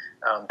them,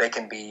 they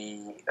can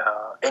be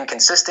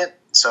inconsistent.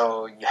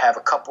 So you have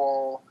a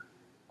couple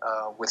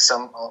with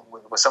some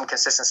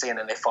consistency, and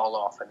then they fall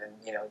off, and then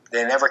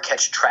they never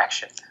catch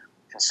traction.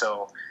 And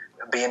so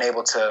being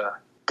able to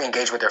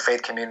engage with their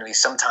faith community,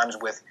 sometimes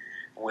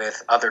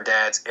with other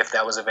dads, if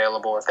that was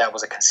available, if that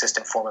was a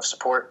consistent form of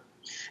support.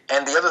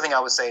 And the other thing I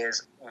would say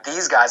is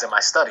these guys in my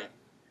study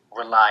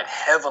relied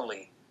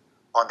heavily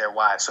on their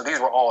wives. So these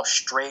were all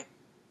straight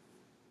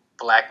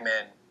black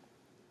men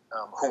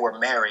who were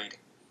married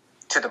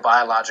to the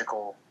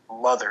biological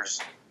mothers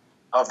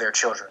of their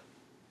children.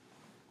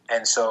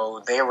 And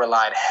so they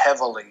relied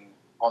heavily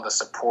on the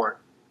support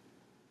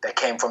that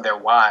came from their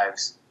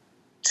wives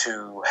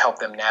to help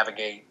them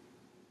navigate,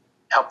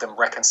 help them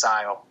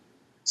reconcile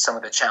some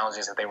of the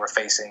challenges that they were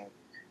facing,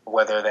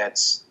 whether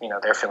that's,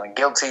 they're feeling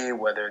guilty,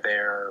 whether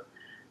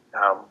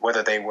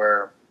they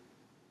were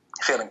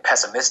feeling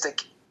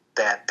pessimistic,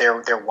 that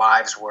their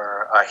wives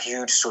were a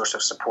huge source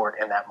of support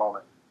in that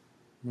moment.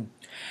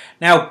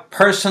 Now,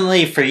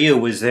 personally for you,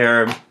 was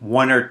there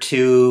one or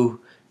two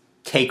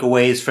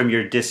takeaways from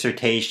your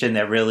dissertation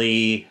that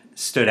really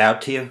stood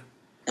out to you?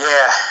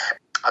 Yeah,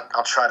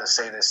 I'll try to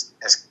say this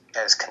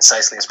as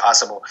concisely as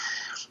possible.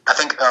 I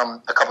think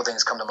a couple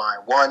things come to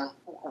mind. One,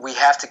 we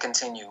have to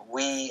continue.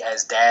 We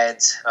as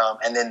dads,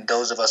 and then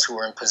those of us who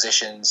are in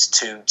positions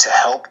to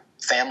help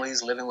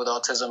families living with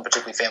autism,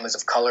 particularly families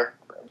of color.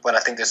 But I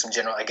think there's some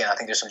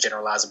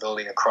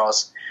generalizability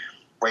across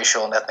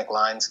racial and ethnic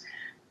lines.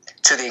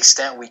 To the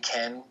extent we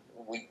can,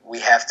 we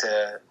have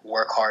to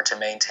work hard to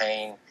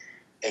maintain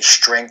a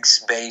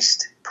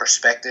strengths-based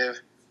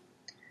perspective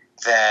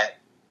that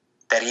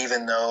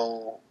even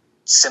though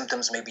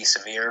symptoms may be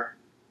severe,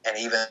 and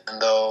even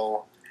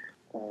though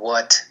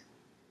what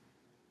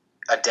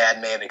a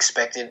dad may have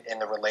expected in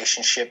the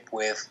relationship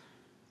with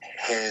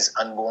his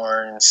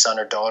unborn son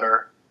or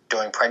daughter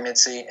during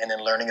pregnancy, and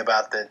then learning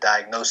about the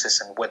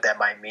diagnosis and what that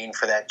might mean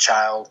for that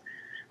child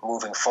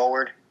moving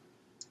forward,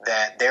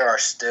 that there are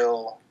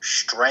still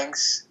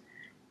strengths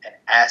and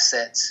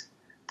assets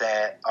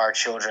that our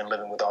children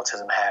living with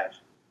autism have.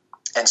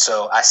 And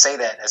so I say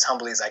that as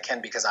humbly as I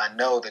can, because I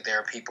know that there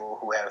are people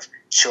who have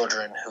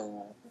children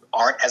who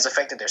aren't as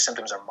affected. Their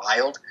symptoms are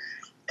mild,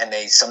 and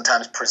they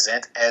sometimes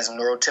present as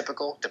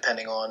neurotypical,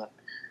 depending on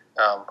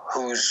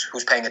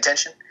who's paying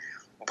attention.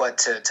 But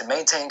to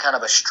maintain kind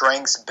of a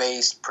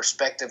strengths-based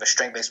perspective, a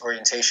strength-based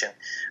orientation,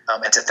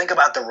 and to think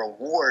about the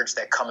rewards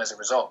that come as a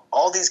result.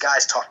 All these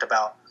guys talked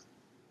about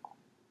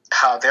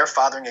how their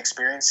fathering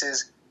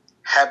experiences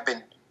have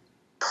been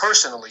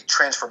personally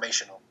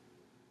transformational.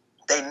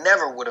 They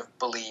never would have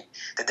believed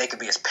that they could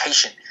be as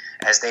patient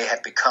as they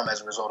have become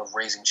as a result of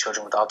raising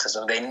children with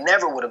autism. They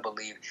never would have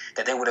believed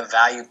that they would have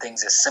valued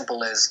things as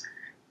simple as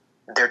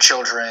their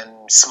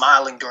children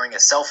smiling during a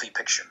selfie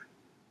picture,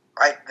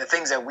 right? The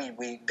things that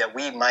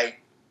we might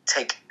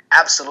take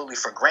absolutely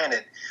for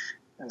granted,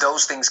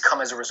 those things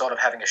come as a result of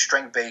having a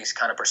strength-based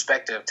kind of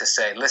perspective to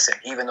say, listen,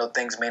 even though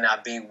things may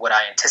not be what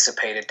I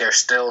anticipated, there's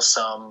still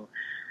some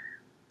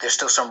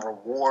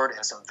reward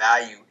and some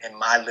value in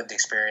my lived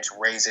experience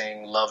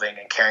raising, loving,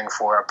 and caring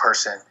for a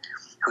person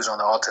who's on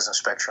the autism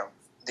spectrum.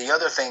 The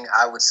other thing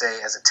I would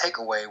say as a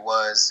takeaway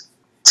was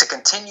to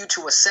continue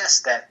to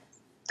assess that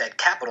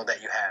capital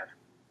that you have.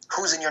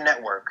 Who's in your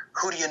network?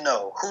 Who do you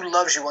know? Who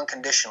loves you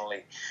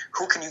unconditionally?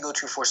 Who can you go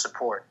to for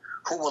support?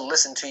 Who will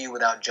listen to you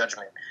without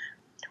judgment?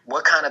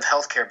 What kind of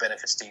healthcare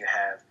benefits do you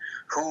have?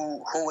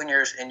 Who in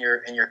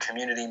your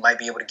community might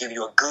be able to give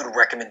you a good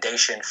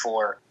recommendation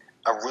for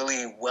a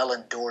really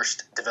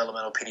well-endorsed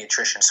developmental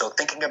pediatrician? So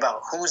thinking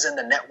about who's in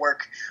the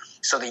network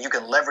so that you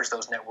can leverage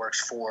those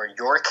networks for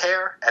your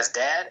care as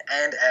dad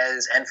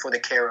and for the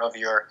care of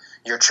your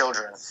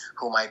children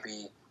who might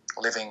be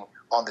living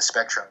on the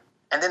spectrum.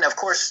 And then, of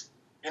course,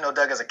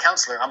 Doug, as a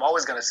counselor, I'm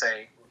always going to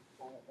say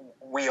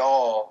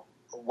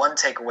one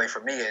takeaway for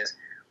me is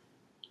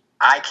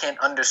I can't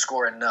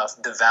underscore enough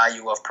the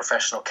value of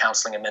professional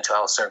counseling and mental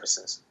health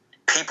services.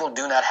 people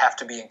do not have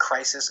to be in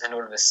crisis in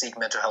order to seek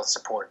mental health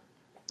support.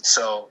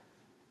 So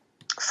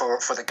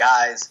for the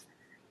guys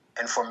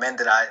and for men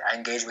that I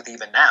engage with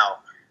even now,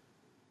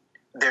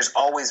 there's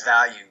always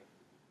value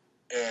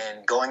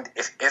in going,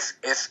 if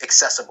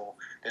accessible,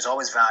 there's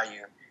always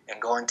value in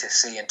going to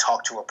see and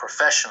talk to a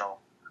professional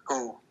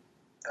who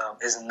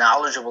is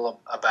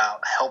knowledgeable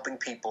about helping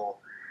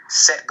people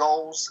set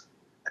goals,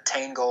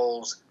 attain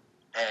goals,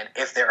 and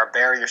if there are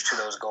barriers to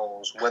those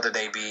goals, whether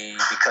they be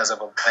because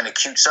of an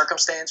acute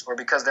circumstance or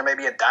because there may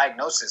be a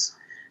diagnosis,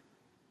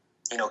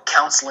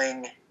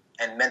 counseling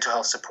and mental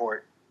health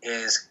support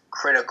is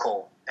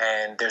critical.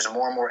 And there's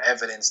more and more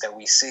evidence that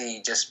we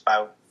see just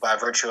by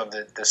virtue of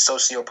the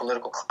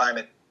socio-political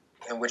climate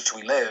in which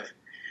we live,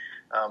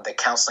 that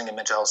counseling and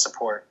mental health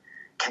support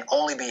can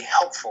only be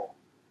helpful,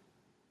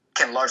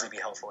 can largely be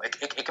helpful.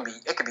 It can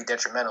be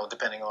detrimental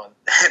depending on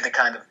the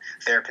kind of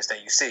therapist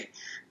that you see,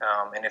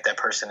 and if that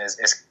person is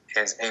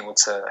able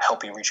to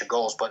help you reach your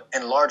goals. But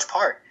in large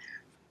part,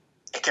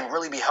 it can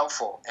really be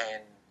helpful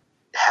in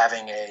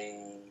having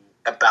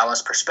a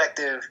balanced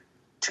perspective,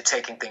 to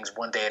taking things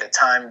one day at a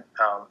time,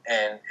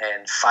 and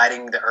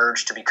fighting the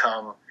urge to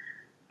become,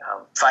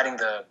 fighting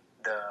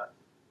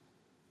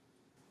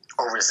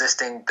or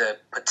resisting the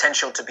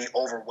potential to be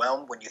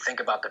overwhelmed when you think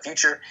about the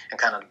future, and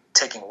kind of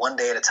taking one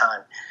day at a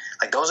time.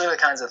 Like, those are the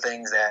kinds of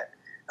things that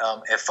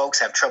if folks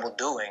have trouble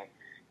doing,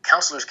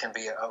 counselors can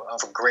be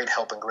of a great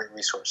help and great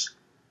resource.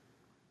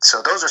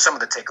 So those are some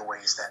of the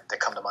takeaways that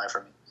come to mind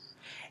for me.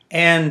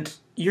 And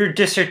your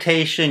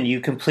dissertation, you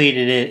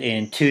completed it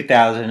in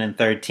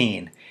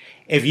 2013.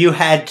 If you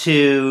had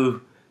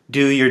to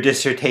do your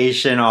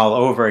dissertation all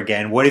over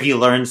again, what have you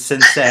learned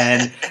since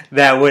then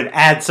that would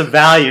add some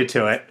value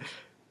to it?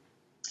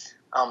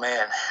 Oh,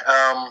 man.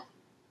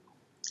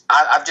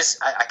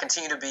 I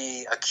continue to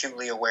be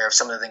acutely aware of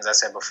some of the things I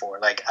said before.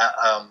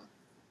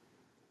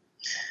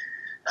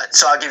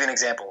 So I'll give you an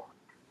example.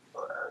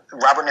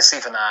 Robert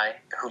Nassif and I,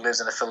 who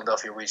lives in the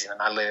Philadelphia region,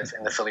 and I live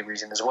in the Philly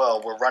region as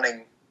well, we're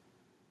running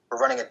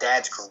a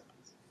dad's group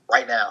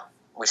right now.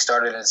 We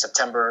started in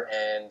September,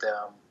 and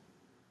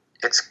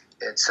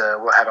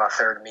we'll have our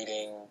third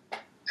meeting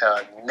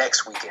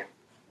next weekend.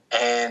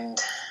 And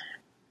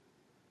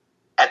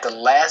at the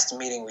last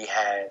meeting we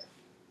had,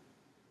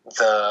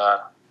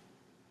 the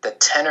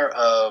tenor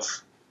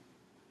of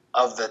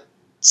the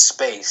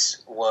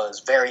space was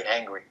very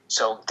angry.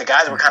 So the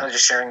guys were kind of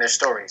just sharing their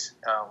stories,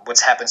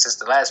 what's happened since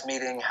the last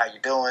meeting, how you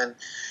doing,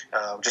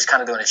 just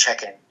kind of doing a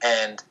check-in.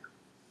 And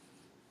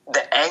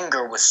the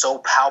anger was so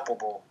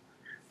palpable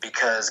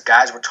because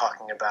guys were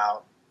talking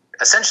about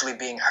essentially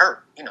being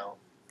hurt,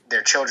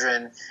 their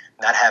children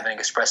not having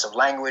expressive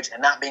language and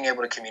not being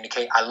able to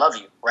communicate "I love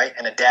you," right?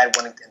 And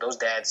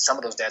some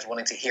of those dads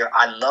wanting to hear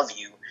 "I love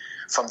you"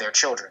 from their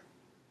children,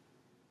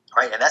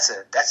 right? And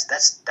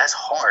that's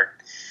hard.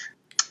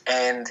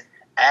 And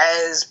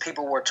as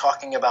people were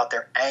talking about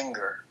their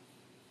anger,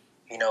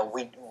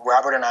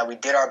 Robert and I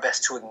did our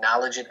best to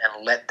acknowledge it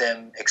and let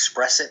them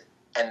express it,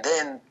 and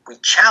then we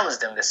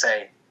challenged them to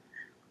say,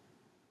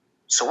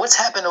 "So what's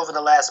happened over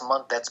the last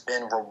month that's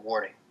been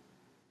rewarding?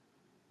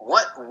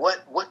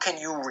 What can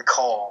you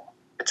recall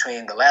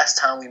between the last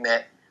time we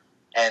met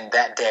and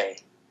that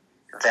day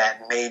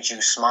that made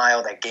you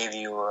smile, that gave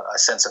you a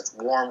sense of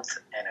warmth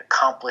and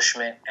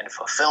accomplishment and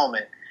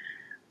fulfillment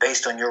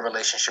based on your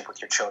relationship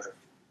with your children?"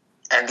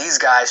 And these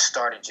guys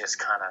started just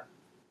kind of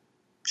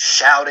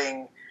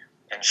shouting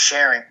and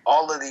sharing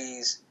all of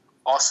these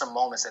awesome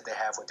moments that they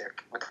have with their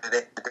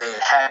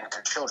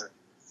children.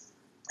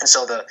 And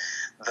so the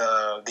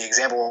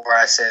example where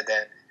I said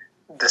that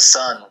the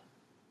son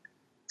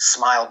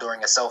smiled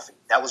during a selfie,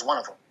 that was one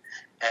of them.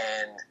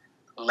 And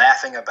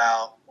laughing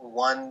about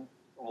one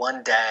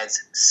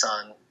dad's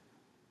son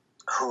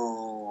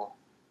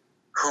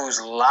whose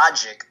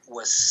logic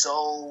was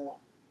so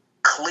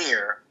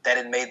clear that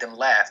it made them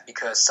laugh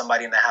because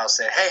somebody in the house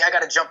said, "Hey, I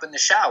got to jump in the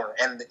shower,"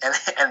 and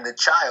the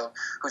child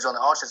who's on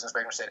the autism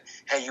spectrum said,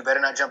 "Hey, you better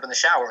not jump in the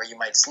shower or you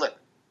might slip,"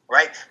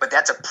 right? But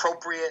that's an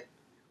appropriate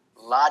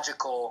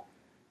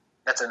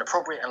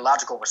and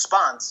logical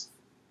response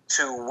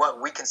to what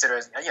we consider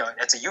as,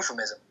 it's a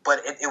euphemism, but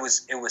it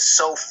was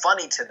so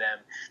funny to them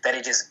that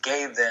it just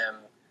gave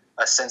them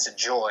a sense of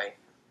joy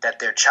that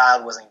their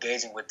child was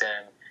engaging with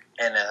them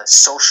in a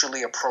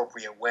socially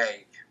appropriate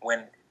way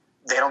when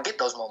they don't get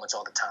those moments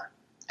all the time.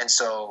 And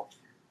so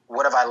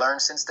what have I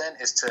learned since then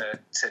is to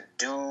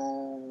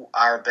do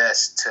our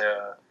best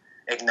to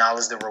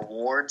acknowledge the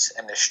rewards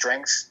and the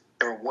strengths,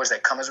 the rewards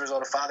that come as a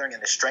result of fathering,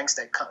 and the strengths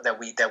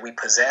that we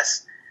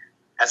possess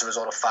as a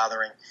result of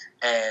fathering,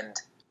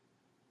 and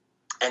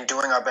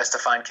doing our best to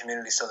find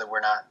community so that we're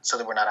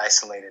not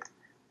isolated.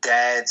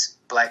 Dads,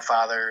 Black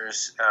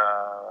fathers,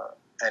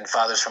 and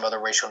fathers from other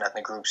racial and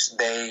ethnic groups,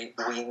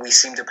 we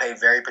seem to pay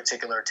very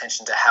particular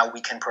attention to how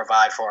we can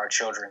provide for our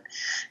children,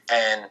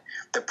 and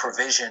the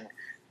provision.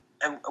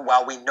 And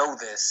while we know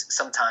this,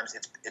 sometimes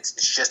it's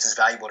just as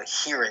valuable to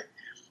hear it.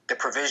 The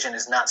provision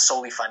is not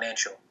solely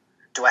financial.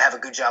 Do I have a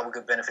good job with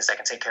good benefits that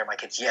can take care of my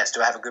kids? Yes.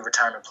 Do I have a good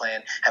retirement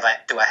plan?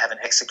 Do I have an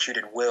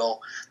executed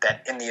will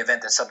that in the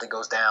event that something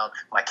goes down,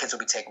 my kids will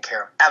be taken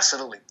care of?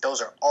 Absolutely.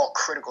 Those are all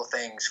critical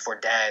things for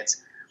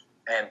dads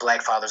and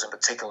black fathers in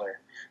particular.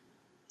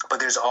 But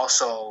there's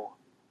also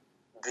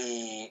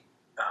the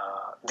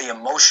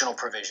emotional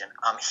provision.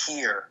 I'm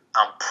here.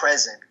 I'm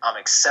present. I'm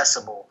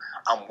accessible.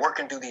 I'm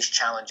working through these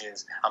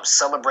challenges. I'm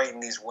celebrating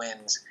these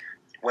wins,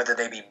 whether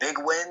they be big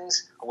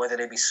wins or whether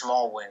they be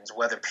small wins,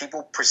 whether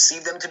people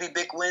perceive them to be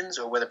big wins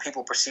or whether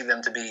people perceive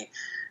them to be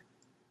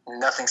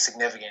nothing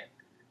significant.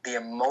 The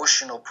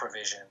emotional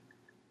provision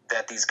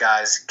that these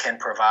guys can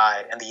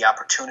provide and the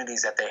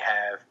opportunities that they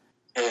have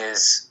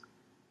is,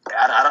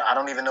 I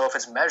don't even know if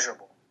it's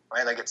measurable,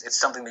 right? Like it's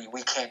something that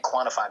we can't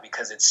quantify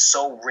because it's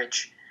so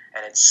rich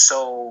and it's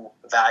so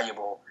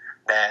valuable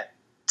that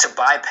to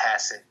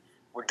bypass it,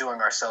 we're doing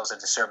ourselves a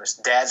disservice.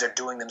 Dads are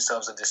doing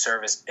themselves a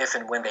disservice if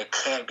and when they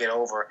can't get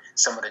over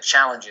some of the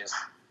challenges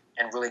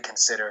and really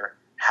consider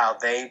how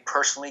they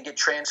personally get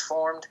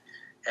transformed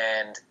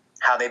and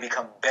how they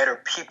become better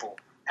people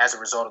as a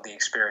result of the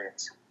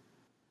experience.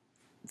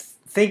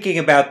 Thinking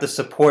about the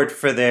support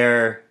for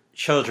their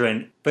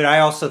children, but I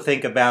also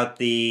think about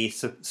the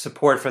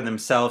support for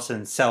themselves,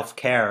 and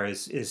self-care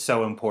is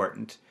so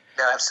important.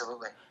 Yeah,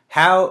 absolutely.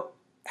 How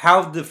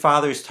the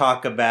fathers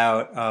talk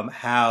about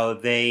how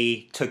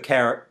they took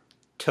care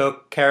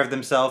of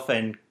themselves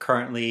and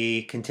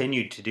currently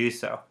continue to do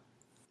so.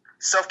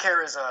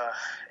 Self-care is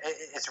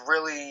it's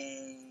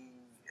really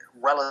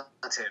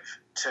relative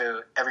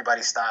to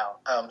everybody's style.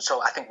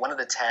 So I think one of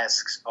the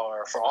tasks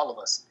are for all of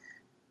us,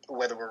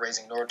 whether we're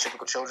raising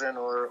neurotypical children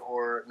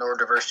or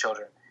neurodiverse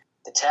children.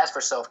 The task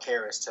for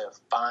self-care is to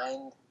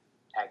find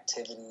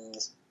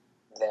activities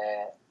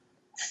that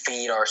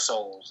feed our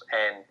souls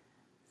and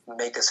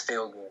make us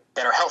feel good,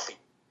 that are healthy.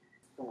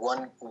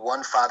 One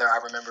father I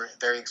remember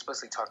very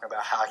explicitly talking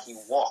about how he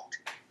walked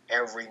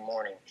every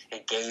morning.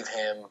 It gave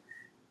him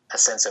a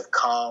sense of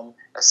calm,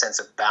 a sense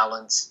of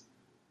balance.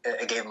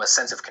 It gave him a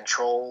sense of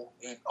control,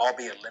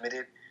 albeit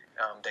limited,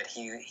 that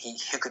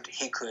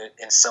he could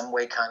in some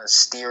way kind of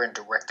steer and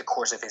direct the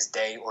course of his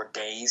day or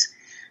days.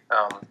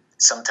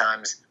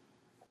 Sometimes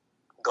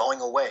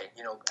going away,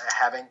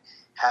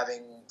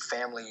 having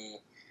family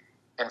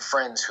and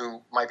friends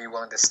who might be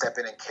willing to step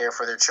in and care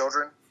for their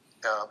children,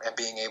 and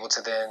being able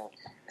to then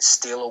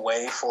steal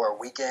away for a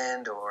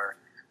weekend or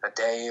a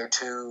day or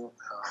two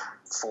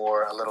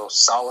for a little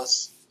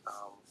solace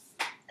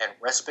and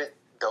respite.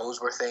 Those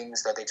were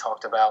things that they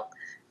talked about.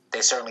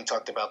 They certainly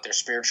talked about their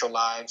spiritual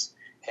lives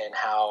and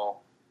how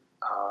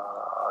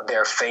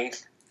their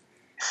faith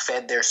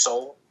fed their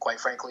soul, quite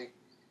frankly.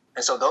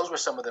 And so those were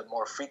some of the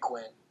more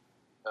frequent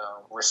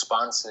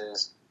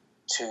responses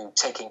to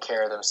taking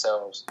care of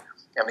themselves.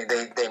 I mean,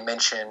 they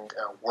mentioned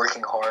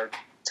working hard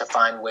to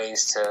find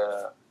ways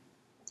to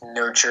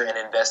nurture and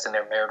invest in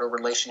their marital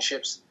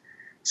relationships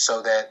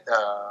so that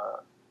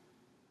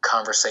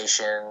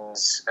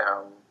conversations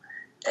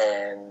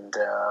and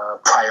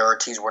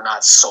priorities were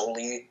not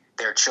solely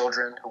their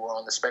children who were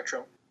on the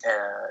spectrum.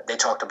 They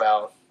talked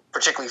about,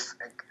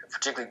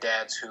 particularly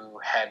dads who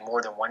had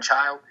more than one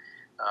child,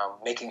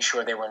 making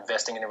sure they were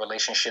investing in the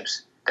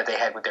relationships that they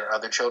had with their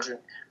other children,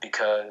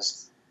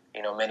 because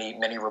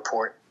many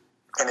report,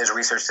 and there's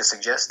research to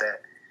suggest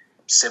that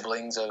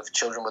siblings of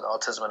children with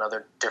autism and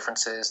other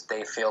differences,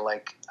 they feel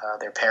like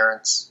their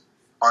parents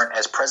aren't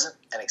as present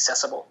and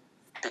accessible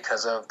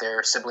because of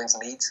their siblings'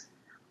 needs.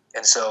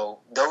 And so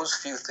those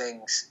few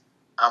things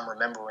I'm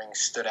remembering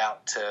stood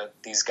out to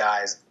these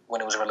guys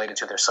when it was related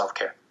to their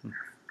self-care.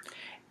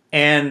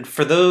 And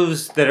for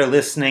those that are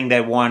listening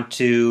that want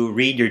to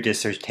read your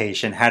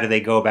dissertation, how do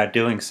they go about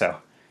doing so?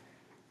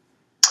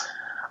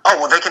 Oh,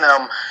 well, they can,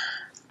 I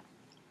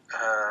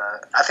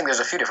think there's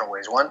a few different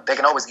ways. One, they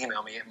can always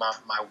email me at my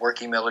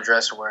work email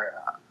address, where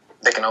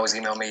they can always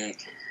email me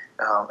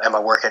at my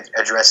work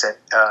address at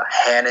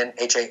Hannonmi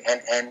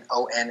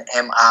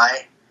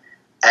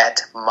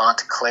at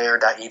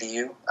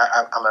montclair.edu.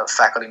 I'm a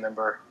faculty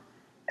member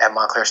at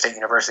Montclair State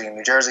University in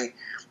New Jersey.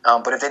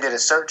 But if they did a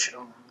search,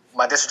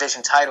 my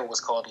dissertation title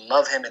was called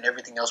 "Love Him and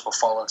Everything Else Will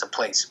Fall into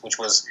Place," which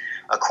was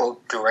a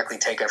quote directly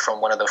taken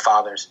from one of the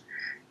fathers.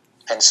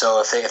 And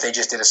so if they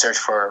just did a search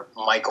for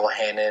Michael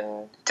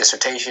Hannon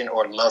dissertation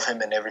or "Love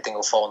Him and Everything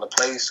Will Fall into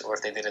Place," or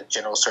if they did a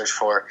general search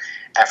for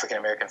African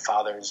American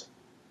fathers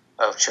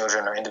of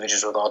children or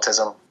individuals with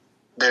autism,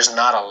 there's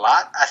not a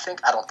lot. I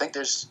don't think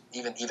there's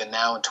even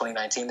now in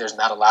 2019, there's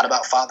not a lot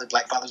about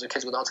black fathers of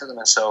kids with autism.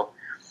 And so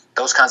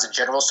those kinds of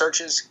general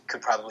searches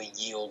could probably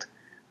yield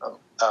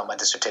my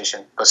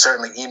dissertation. But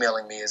certainly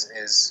emailing me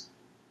is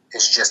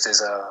just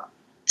as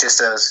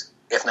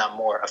if not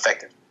more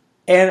effective.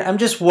 And I'm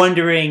just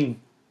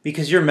wondering,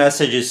 because your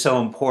message is so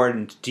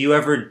important, do you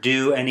ever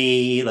do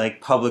any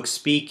public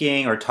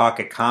speaking or talk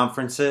at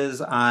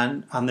conferences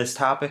on this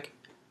topic?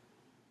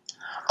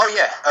 Oh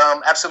yeah,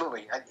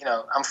 absolutely.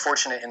 I'm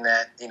fortunate in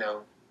that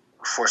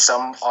for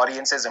some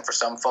audiences and for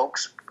some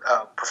folks,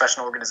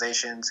 professional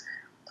organizations,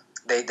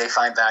 they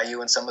find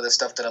value in some of the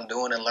stuff that I'm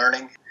doing and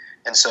learning.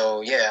 And so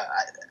yeah,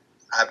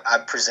 I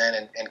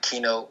present and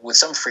keynote with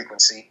some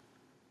frequency,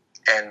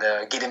 and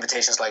get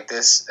invitations like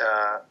this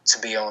to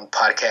be on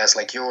podcasts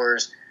like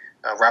yours.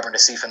 Robert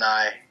Nassif and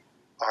I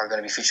are going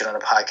to be featured on a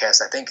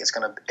podcast. I think it's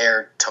going to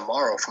air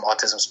tomorrow from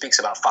Autism Speaks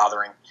about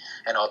fathering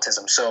and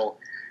autism. So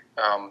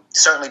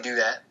certainly do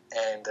that,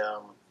 and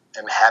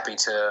I'm happy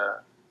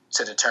to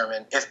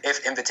determine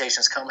if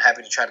invitations come.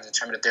 Happy to try to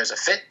determine if there's a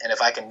fit and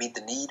if I can meet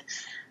the need,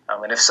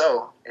 and if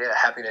so, yeah,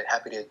 happy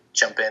to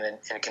jump in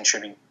and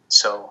contribute.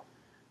 So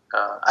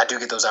I do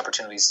get those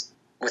opportunities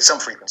with some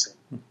frequency.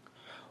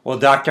 Well,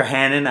 Dr.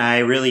 Hannon, I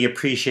really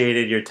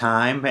appreciated your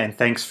time, and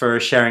thanks for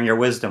sharing your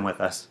wisdom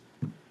with us.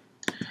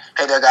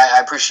 Hey, Doug, I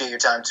appreciate your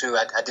time, too.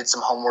 I did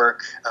some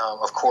homework,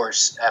 of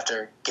course,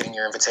 after getting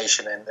your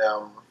invitation, and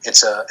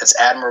it's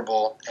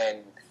admirable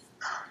and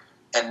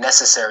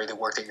necessary, the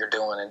work that you're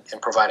doing in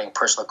providing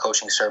personal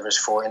coaching service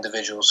for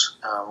individuals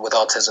with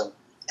autism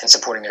and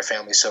supporting their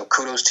families. So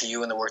kudos to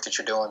you and the work that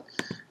you're doing,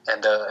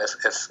 and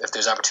if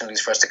there's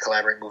opportunities for us to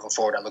collaborate moving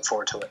forward, I look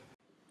forward to it.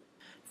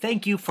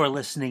 Thank you for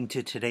listening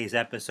to today's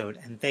episode,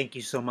 and thank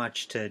you so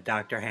much to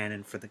Dr.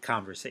 Hannon for the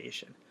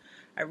conversation.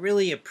 I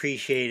really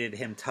appreciated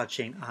him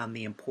touching on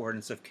the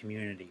importance of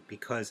community,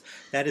 because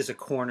that is a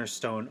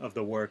cornerstone of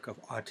the work of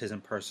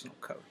Autism Personal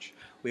Coach.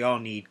 We all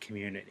need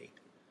community.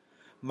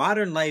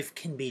 Modern life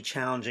can be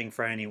challenging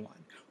for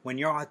anyone. When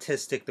you're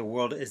autistic, the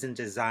world isn't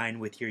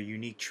designed with your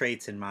unique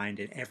traits in mind,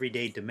 and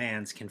everyday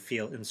demands can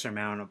feel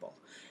insurmountable.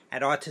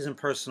 At Autism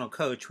Personal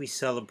Coach, we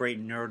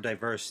celebrate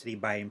neurodiversity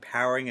by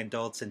empowering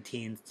adults and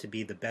teens to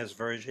be the best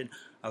version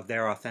of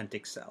their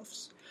authentic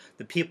selves.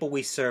 The people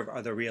we serve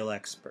are the real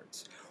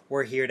experts.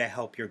 We're here to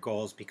help your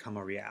goals become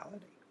a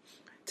reality.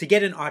 To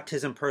get an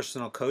Autism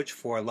Personal Coach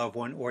for a loved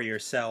one or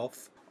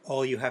yourself,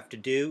 all you have to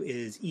do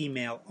is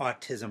email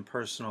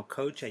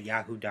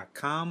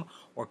autismpersonalcoach@yahoo.com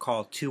or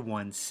call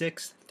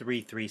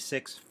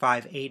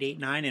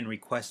 216-336-5889 and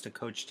request a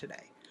coach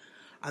today.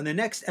 On the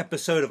next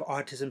episode of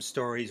Autism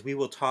Stories, we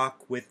will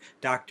talk with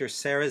Dr.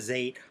 Sarah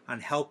Zait on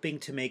helping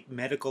to make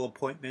medical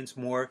appointments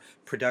more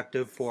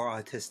productive for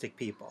autistic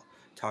people.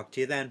 Talk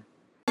to you then.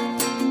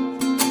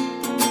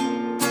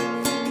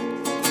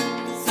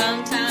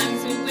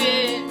 Sometimes we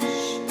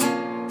wish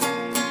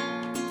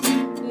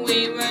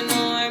we were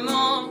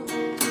normal.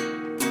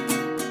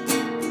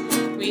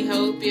 We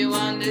hope you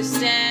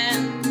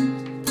understand.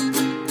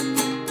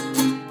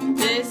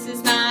 This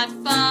is not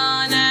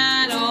fun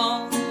at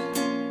all.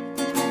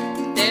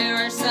 There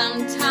are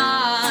some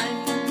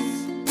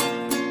times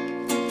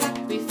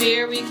we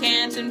fear we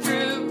can't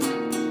improve.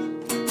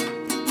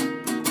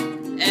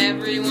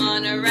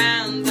 Everyone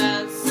around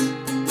us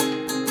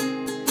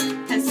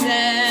has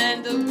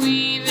said that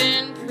we've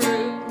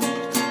improved.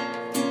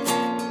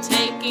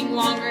 Taking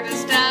longer to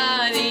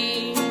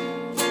study,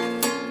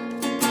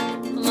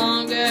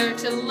 longer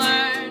to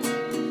learn.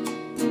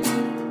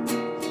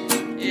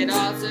 It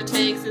also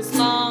takes us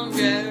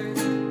longer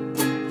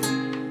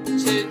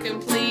to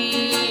complete